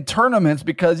use it in tournaments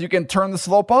because you can turn the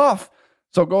slope off.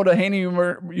 So go to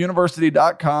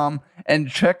HaneyUniversity.com and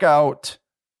check out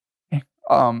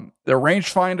the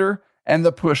rangefinder and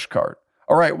the push cart.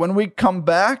 All right, when we come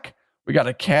back, we got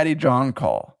a Caddy John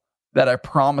call that I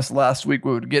promised last week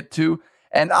we would get to.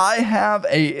 And I have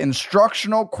a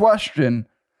instructional question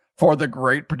for the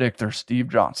great predictor, Steve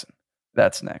Johnson.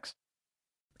 That's next.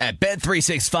 At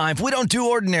Bet365, we don't do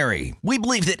ordinary. We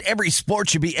believe that every sport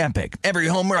should be epic. Every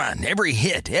home run, every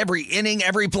hit, every inning,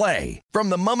 every play. From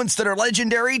the moments that are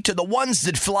legendary to the ones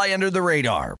that fly under the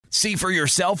radar. See for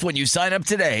yourself when you sign up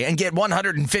today and get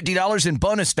 $150 in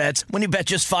bonus bets when you bet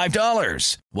just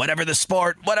 $5. Whatever the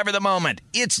sport, whatever the moment,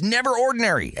 it's never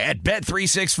ordinary at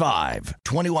Bet365.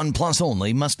 21 plus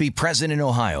only. Must be present in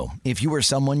Ohio. If you or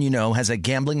someone you know has a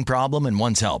gambling problem and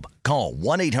wants help, call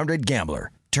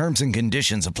 1-800-GAMBLER. Terms and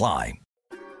conditions apply.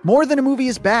 More Than a Movie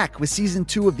is back with season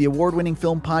 2 of the award-winning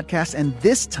film podcast, and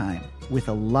this time with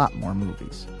a lot more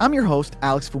movies. I'm your host,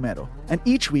 Alex Fumero, and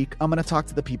each week I'm going to talk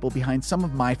to the people behind some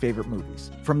of my favorite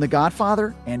movies. From The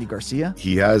Godfather, Andy Garcia.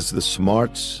 He has the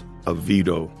smarts of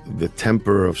Vito, the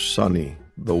temper of Sonny,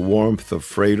 the warmth of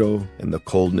Fredo, and the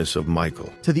coldness of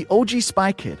Michael. To the OG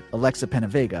Spy Kid, Alexa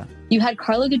Penavega. You had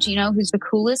Carla Gugino, who's the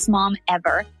coolest mom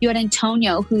ever. You had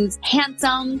Antonio, who's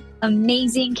handsome,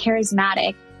 amazing,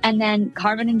 charismatic. And then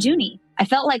Carmen and Junie. I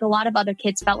felt like a lot of other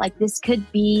kids felt like this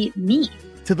could be me.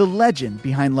 To the legend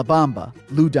behind La Bamba,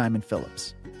 Lou Diamond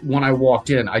Phillips. When I walked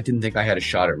in, I didn't think I had a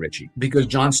shot at Richie because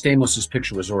John Stamos'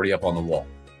 picture was already up on the wall.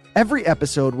 Every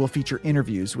episode will feature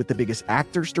interviews with the biggest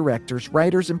actors, directors,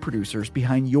 writers, and producers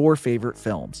behind your favorite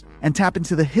films and tap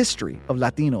into the history of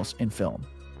Latinos in film.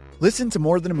 Listen to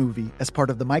More Than a Movie as part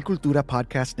of the My Cultura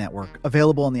podcast network,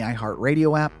 available on the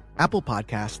iHeartRadio app, Apple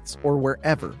Podcasts, or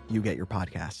wherever you get your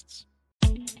podcasts.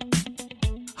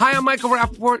 Hi, I'm Michael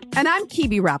Rappaport. And I'm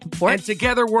Kibi Rappaport. And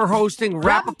together we're hosting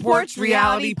Rappaport's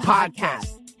Reality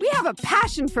Podcast. We have a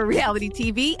passion for reality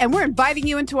TV, and we're inviting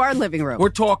you into our living room. We're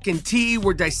talking tea,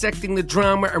 we're dissecting the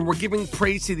drama, and we're giving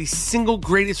praise to the single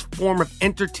greatest form of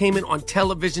entertainment on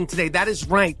television today. That is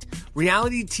right.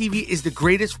 Reality TV is the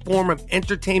greatest form of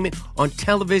entertainment on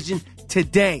television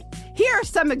today. Here are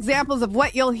some examples of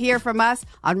what you'll hear from us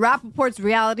on Rappaport's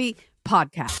Reality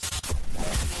Podcast.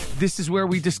 This is where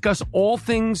we discuss all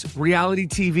things reality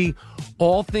TV,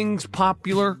 all things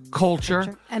popular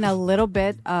culture. And a little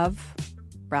bit of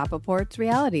Rappaport's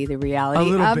reality, the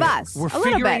reality of bit. us. We're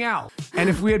figuring out. And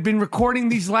if we had been recording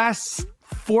these last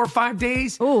 4 or 5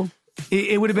 days,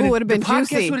 it would have been, the podcast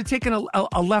juicy. Would have taken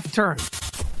a left turn.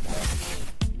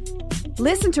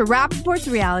 Listen to Rappaport's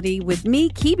reality with me,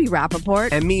 Kibi Rappaport.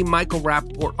 And me, Michael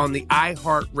Rappaport, on the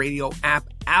iHeartRadio app,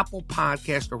 Apple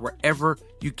Podcast, or wherever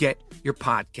you get your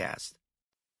podcast.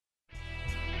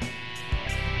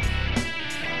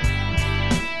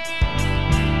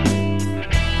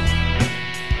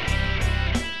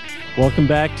 Welcome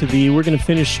back to we're going to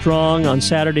finish strong on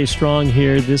Saturday Strong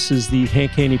here. This is the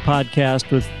Hank Haney podcast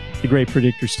with the great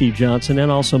predictor Steve Johnson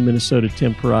and also Minnesota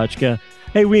Tim Parachka.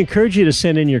 Hey, we encourage you to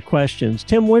send in your questions.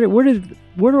 Tim, where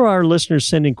do our listeners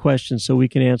send in questions so we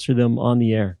can answer them on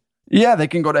the air? Yeah, they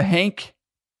can go to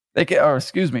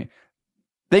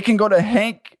They can go to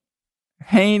Hank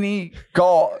Haney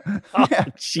Golf. Oh,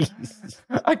 jeez.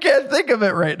 I can't think of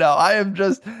it right now.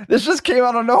 This just came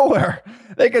out of nowhere.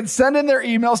 They can send in their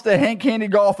emails to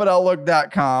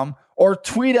hankhanegolf@outlook.com or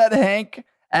tweet at Hank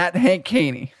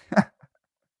 @HankHaney.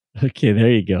 Okay,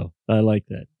 there you go. I like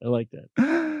that.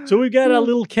 So we've got a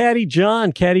little Caddy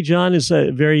John. Caddy John is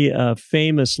a very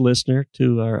famous listener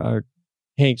to our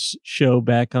Hank's show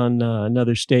back on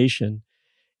another station.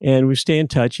 And we stay in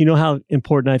touch. You know how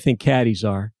important I think caddies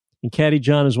are. And Caddy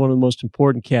John is one of the most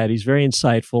important caddies, very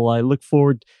insightful. I look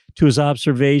forward to his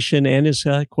observation and his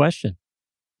question.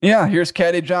 Yeah, here's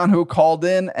Caddy John, who called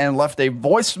in and left a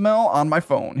voicemail on my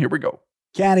phone. Here we go.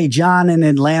 Caddy John in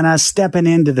Atlanta, stepping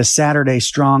into the Saturday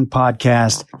Strong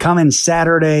podcast, coming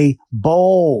Saturday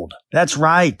bold. That's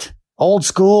right. Old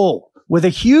school with a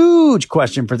huge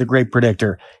question for the great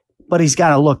predictor, but he's got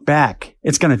to look back.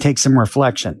 It's going to take some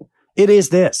reflection. It is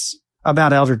this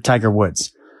about elder Tiger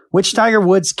Woods. Which Tiger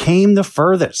Woods came the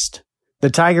furthest? The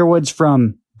Tiger Woods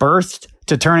from birth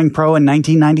to turning pro in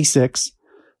 1996,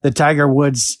 the Tiger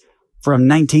Woods from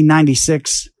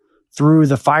 1996 through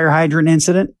the fire hydrant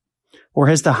incident, or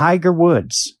has the Tiger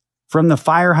Woods from the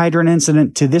fire hydrant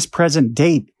incident to this present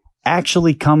date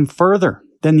actually come further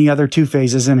than the other two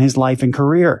phases in his life and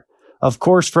career? Of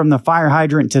course, from the fire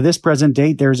hydrant to this present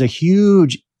date, there's a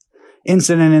huge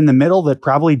incident in the middle that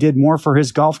probably did more for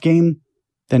his golf game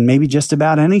than maybe just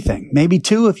about anything. Maybe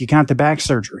two if you count the back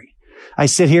surgery. I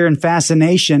sit here in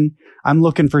fascination. I'm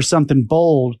looking for something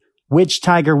bold. Which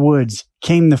Tiger Woods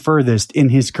came the furthest in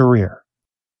his career?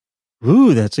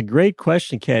 Ooh, that's a great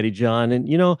question, Caddy John. And,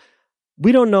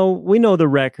 we don't know. We know the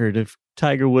record of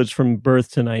Tiger Woods from birth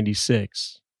to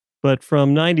 96. But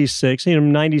from 96,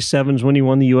 97 is when he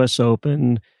won the U.S.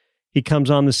 Open. He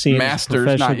comes on the scene.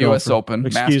 Masters, not U.S. Open.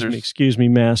 Excuse me,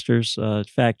 Masters.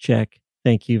 Fact check.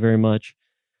 Thank you very much.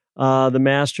 The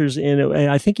Masters,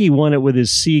 I think he won it with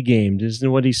his C game.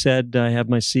 Isn't what he said? I have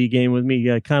my C game with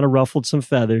me. Kind of ruffled some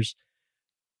feathers.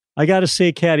 I got to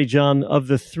say, Caddy John, of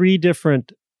the 3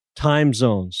 different time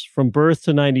zones from birth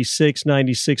to 96,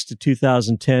 96 to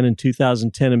 2010, and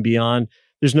 2010 and beyond,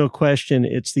 there's no question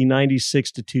it's the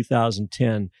 96 to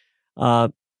 2010.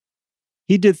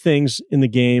 He did things in the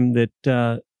game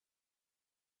that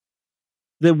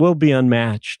will be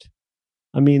unmatched.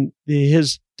 I mean,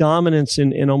 his dominance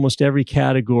in almost every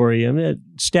category. I mean,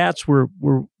 stats were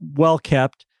well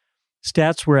kept.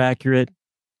 Stats were accurate.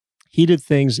 He did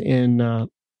things in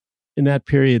that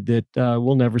period that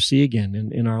we'll never see again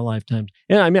in our lifetimes.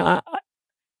 And I mean,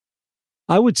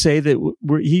 I would say that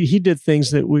he did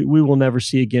things that we will never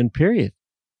see again, period.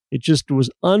 It just was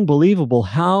unbelievable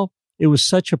how it was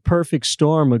such a perfect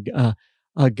storm.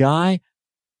 A guy,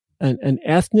 an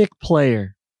ethnic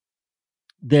player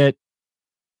that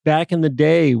back in the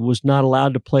day was not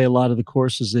allowed to play a lot of the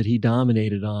courses that he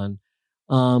dominated on,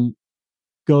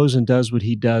 goes and does what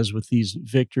he does with these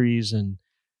victories. And,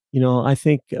 I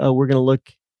think we're going to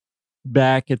look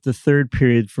back at the third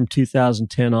period from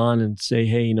 2010 on and say,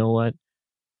 hey, you know what?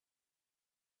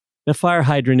 The fire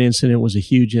hydrant incident was a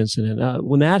huge incident.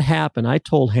 When that happened, I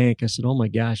told Hank, I said, oh my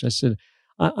gosh, I said,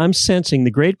 I'm sensing, the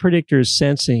great predictor is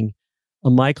sensing a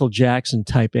Michael Jackson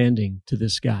type ending to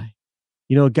this guy.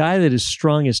 A guy that is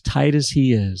strung as tight as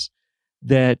he is,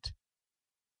 that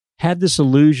had this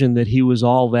illusion that he was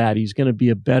all that. He's going to be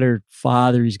a better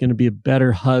father. He's going to be a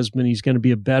better husband. He's going to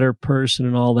be a better person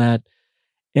and all that.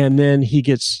 And then he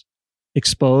gets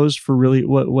exposed for really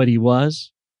what he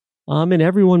was. And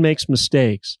everyone makes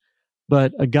mistakes.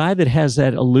 But a guy that has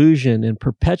that illusion and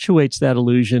perpetuates that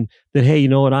illusion that, hey, you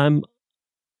know what, I'm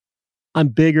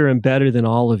bigger and better than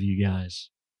all of you guys.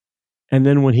 And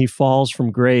then when he falls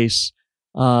from grace,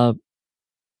 I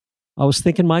was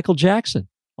thinking Michael Jackson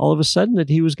all of a sudden that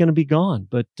he was going to be gone.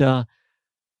 But,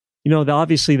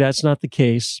 obviously that's not the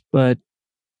case. But,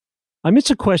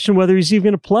 it's a question whether he's even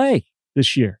going to play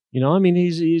this year.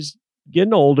 He's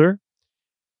getting older.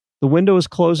 The window is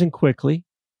closing quickly.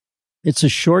 It's a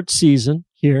short season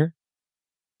here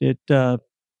at the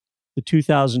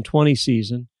 2020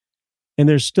 season. And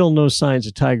there's still no signs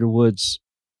of Tiger Woods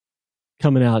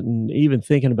coming out and even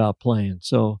thinking about playing.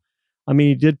 So,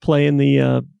 he did play in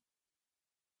the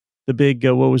big,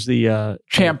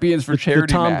 Champions for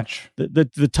Charity match.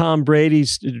 The Tom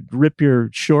Brady's Rip Your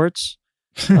Shorts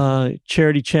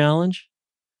charity challenge.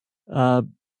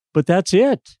 But that's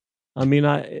it.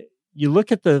 You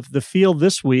look at the field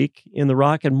this week in the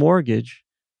Rocket Mortgage,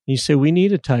 and you say, we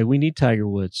need Tiger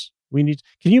Woods. Can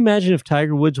you imagine if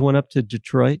Tiger Woods went up to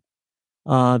Detroit?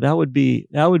 That would be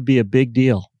a big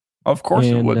deal. Of course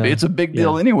it would be. It's a big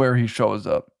deal anywhere he shows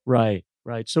up. Right.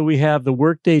 So we have the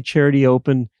Workday Charity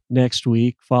Open next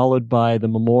week, followed by the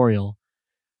Memorial.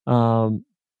 I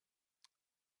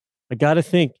got to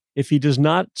think, if he does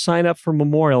not sign up for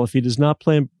Memorial, if he does not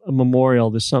play a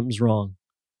Memorial, something's wrong.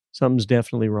 Something's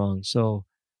definitely wrong. So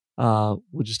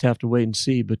we'll just have to wait and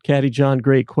see. But Caddy John,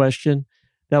 great question.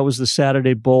 That was the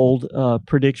Saturday Bold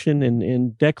prediction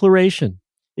and declaration.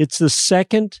 It's the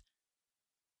second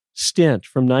stint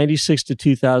from 96 to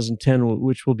 2010,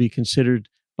 which will be considered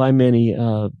by many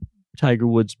Tiger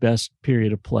Woods' best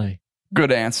period of play.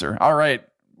 Good answer. All right.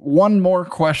 One more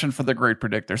question for the great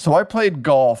predictor. So I played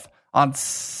golf on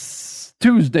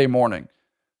Tuesday morning.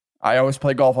 I always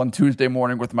play golf on Tuesday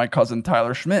morning with my cousin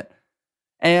Tyler Schmidt.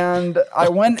 And I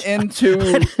went into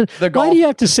the golf. Why do you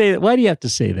have to say that? Why do you have to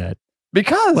say that?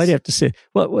 Because. Why do you have to say?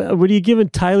 What are you giving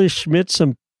Tyler Schmidt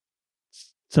some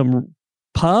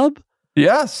pub?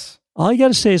 Yes. All you got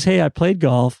to say is, hey, I played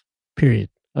golf, period.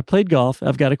 I played golf.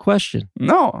 I've got a question.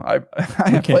 No, I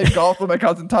played golf with my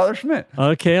cousin Tyler Schmidt.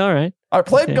 Okay, all right. I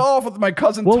played golf with my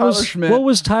cousin Tyler Schmidt. What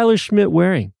was Tyler Schmidt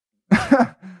wearing?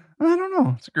 I don't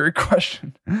know. It's a great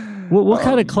question. What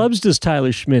kind of clubs does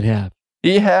Tyler Schmidt have?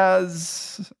 He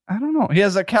has, I don't know. He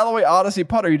has a Callaway Odyssey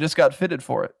putter. He just got fitted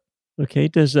for it. Okay.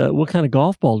 What kind of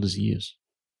golf ball does he use?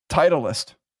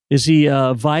 Titleist. Is he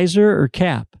visor or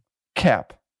cap?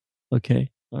 Cap.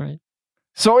 Okay. All right.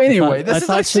 So anyway, this is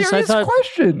a serious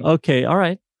question. Okay. All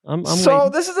right. I'm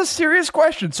waiting. This is a serious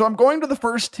question. So I'm going to the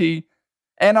first tee,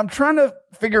 and I'm trying to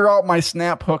figure out my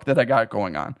snap hook that I got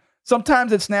going on.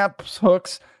 Sometimes it snaps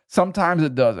hooks. Sometimes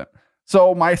it doesn't.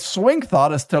 So my swing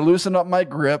thought is to loosen up my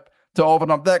grip, to open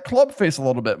up that club face a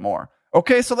little bit more.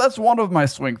 Okay, so that's one of my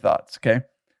swing thoughts, okay?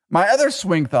 My other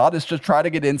swing thought is to try to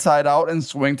get inside out and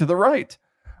swing to the right.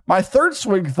 My third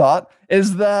swing thought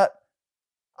is that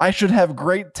I should have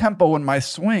great tempo in my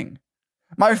swing.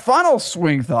 My final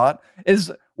swing thought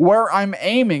is where I'm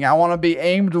aiming. I want to be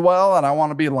aimed well, and I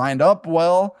want to be lined up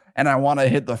well, and I want to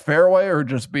hit the fairway or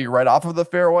just be right off of the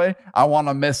fairway. I want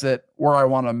to miss it where I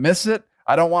want to miss it.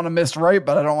 I don't want to miss right,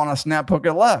 but I don't want to snap hook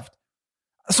it left.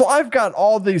 So I've got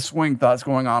all these swing thoughts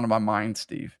going on in my mind,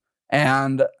 Steve,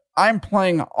 and I'm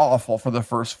playing awful for the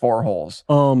first 4 holes.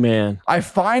 Oh, man. I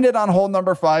find it on hole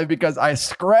number 5 because I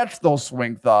scratched those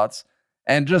swing thoughts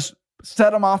and just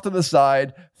set them off to the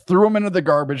side, threw them into the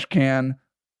garbage can,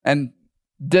 and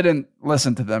didn't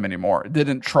listen to them anymore.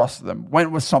 Didn't trust them.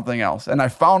 Went with something else. And I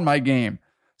found my game.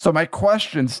 So my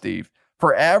question, Steve,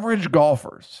 for average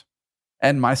golfers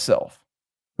and myself,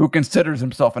 who considers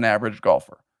himself an average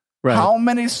golfer, right, how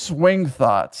many swing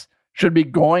thoughts should be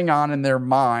going on in their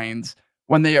minds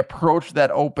when they approach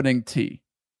that opening tee?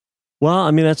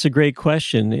 Well, that's a great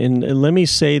question. And let me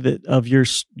say that of your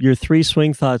 3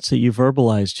 swing thoughts that you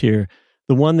verbalized here,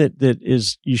 the one that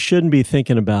is you shouldn't be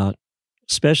thinking about,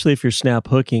 especially if you're snap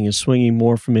hooking, is swinging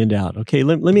more from in to out. Okay,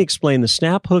 let me explain. The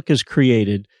snap hook is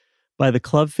created by the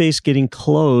club face getting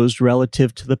closed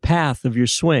relative to the path of your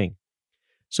swing.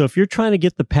 So if you're trying to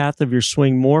get the path of your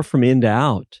swing more from in to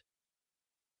out,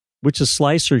 which a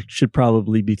slicer should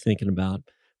probably be thinking about,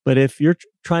 but if you're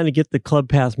trying to get the club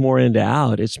path more in to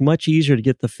out, it's much easier to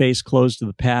get the face closed to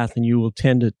the path, and you will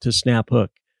tend to snap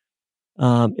hook.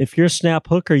 If you're a snap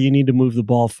hooker, you need to move the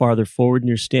ball farther forward in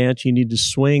your stance. You need to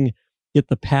swing, get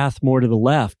the path more to the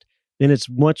left. Then it's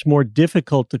much more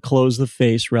difficult to close the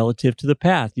face relative to the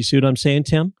path. You see what I'm saying,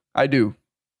 Tim? I do.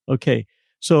 Okay.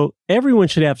 So everyone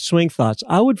should have swing thoughts.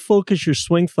 I would focus your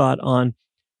swing thought on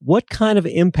what kind of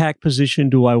impact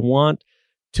position do I want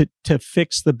to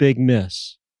fix the big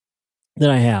miss that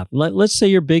I have. Let's say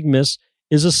your big miss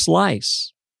is a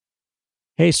slice.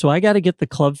 Hey, so I got to get the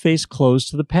club face closed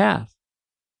to the path.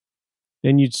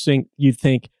 Then you'd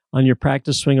think, on your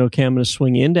practice swing, okay, I'm going to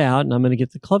swing in to out and I'm going to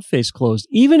get the club face closed.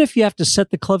 Even if you have to set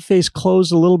the club face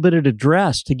closed a little bit at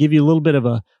address to give you a little bit of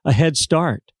a head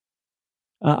start,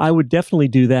 I would definitely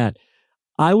do that.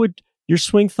 Your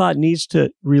swing thought needs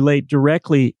to relate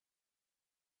directly,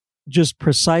 just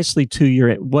precisely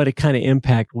to what kind of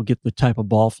impact will get the type of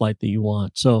ball flight that you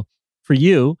want. So for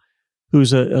you,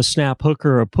 who's a snap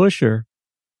hooker or a pusher,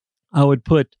 I would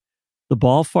put the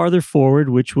ball farther forward,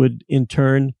 which would in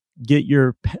turn get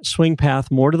your swing path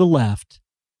more to the left.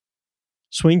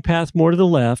 Swing path more to the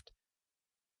left.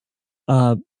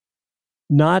 You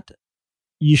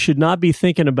should not be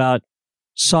thinking about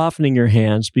softening your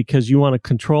hands because you want to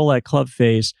control that club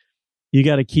face. You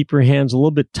got to keep your hands a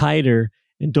little bit tighter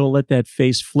and don't let that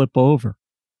face flip over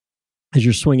as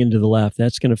you're swinging to the left.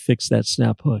 That's going to fix that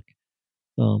snap hook.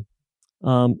 So,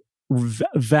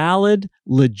 valid,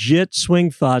 legit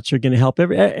swing thoughts are going to help.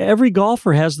 Every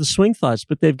golfer has the swing thoughts,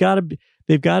 but they've got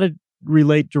to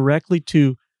relate directly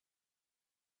to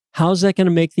how's that going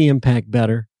to make the impact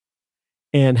better,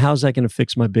 and how's that going to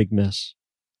fix my big miss.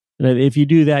 And if you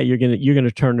do that, you're going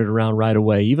to turn it around right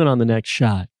away, even on the next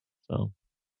shot. So.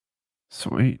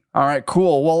 Sweet. All right,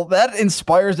 cool. Well, that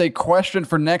inspires a question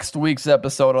for next week's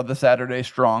episode of the Saturday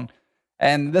Strong.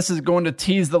 And this is going to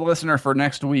tease the listener for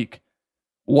next week.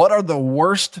 What are the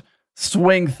worst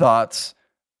swing thoughts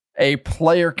a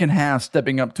player can have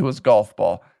stepping up to his golf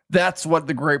ball? That's what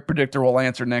the Great Predictor will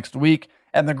answer next week.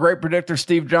 And the Great Predictor,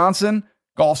 Steve Johnson,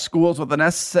 Golf Schools with an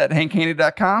S at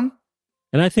HankHaney.com.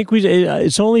 And I think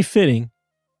it's only fitting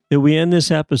that we end this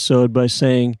episode by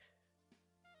saying,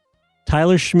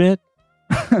 Tyler Schmidt,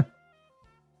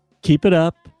 keep it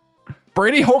up.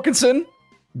 Brady Hokanson,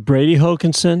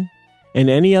 and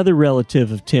any other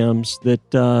relative of Tim's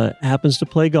that happens to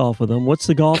play golf with him. What's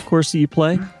the golf course that you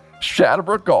play?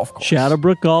 Shadowbrook Golf Course.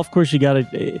 Shadowbrook Golf Course. You got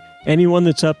anyone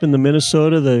that's up in the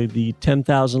Minnesota, the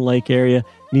 10,000 lake area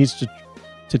needs to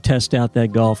test out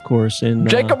that golf course. And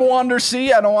Jacob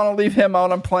Wandersee, I don't want to leave him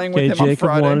out. I'm playing with him on Friday. Jacob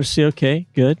Wandersee, okay,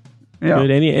 good. Yeah.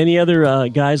 Good. Any other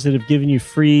guys that have given you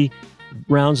free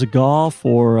rounds of golf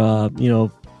or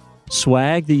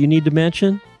swag that you need to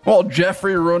mention? Well,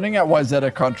 Jeffrey Rooney at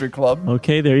Wayzata Country Club.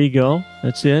 Okay, there you go.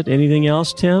 That's it. Anything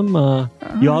else, Tim?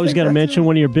 You always got to mention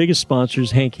one of your biggest sponsors,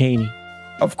 Hank Haney.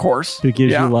 Of course. Who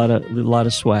gives you a lot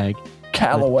of swag.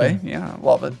 Callaway.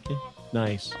 Love it. Okay.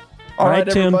 Nice. All right,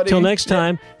 Tim. everybody. Till next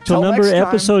time. Till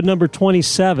Episode number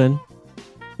 27.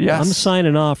 Yes. I'm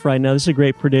signing off right now. This is a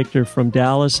Great Predictor from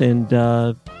Dallas and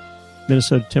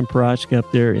Minnesota, Tim Parachka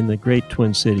up there in the great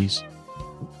Twin Cities.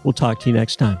 We'll talk to you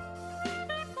next time.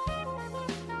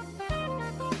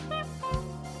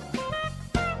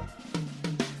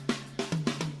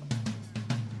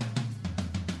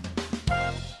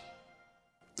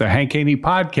 The Hank Haney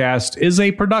Podcast is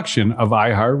a production of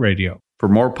iHeartRadio. For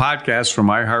more podcasts from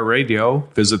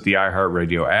iHeartRadio, visit the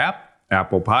iHeartRadio app,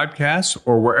 Apple Podcasts,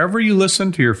 or wherever you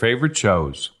listen to your favorite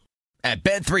shows. At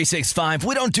Bet365,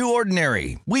 we don't do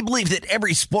ordinary. We believe that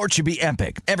every sport should be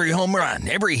epic. Every home run,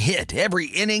 every hit, every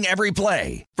inning, every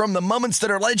play. From the moments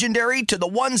that are legendary to the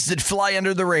ones that fly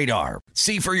under the radar.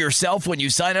 See for yourself when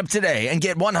you sign up today and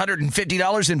get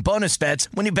 $150 in bonus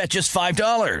bets when you bet just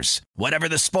 $5. Whatever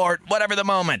the sport, whatever the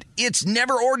moment, it's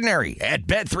never ordinary at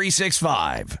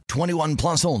Bet365. 21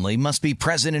 plus only. Must be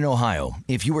present in Ohio.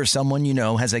 If you or someone you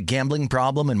know has a gambling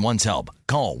problem and wants help,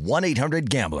 call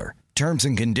 1-800-GAMBLER. Terms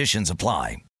and conditions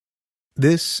apply.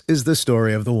 This is the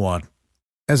story of the one.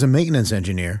 As a maintenance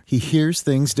engineer, he hears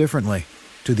things differently.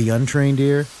 To the untrained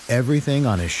ear, everything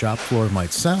on his shop floor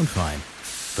might sound fine,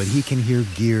 but he can hear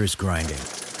gears grinding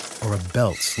or a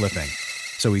belt slipping.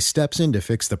 So he steps in to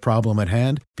fix the problem at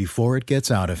hand before it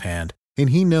gets out of hand. And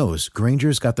he knows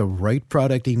Grainger's got the right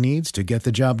product he needs to get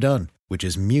the job done, which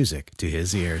is music to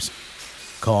his ears.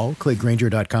 Call, click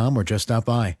Grainger.com, or just stop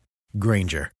by.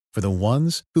 Grainger, for the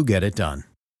ones who get it done.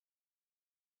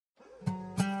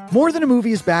 More Than a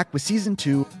Movie is back with Season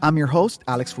 2. I'm your host,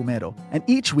 Alex Fumero. And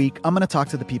each week, I'm going to talk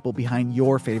to the people behind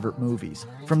your favorite movies.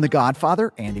 From The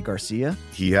Godfather, Andy Garcia.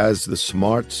 He has the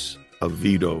smarts of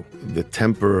Vito, the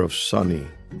temper of Sonny,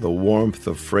 the warmth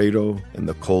of Fredo, and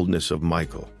the coldness of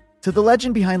Michael. To the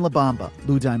legend behind La Bamba,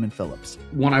 Lou Diamond Phillips.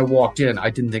 When I walked in, I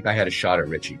didn't think I had a shot at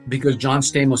Richie because John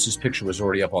Stamos' picture was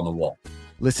already up on the wall.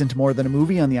 Listen to More Than a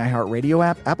Movie on the iHeartRadio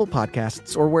app, Apple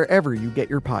Podcasts, or wherever you get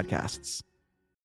your podcasts.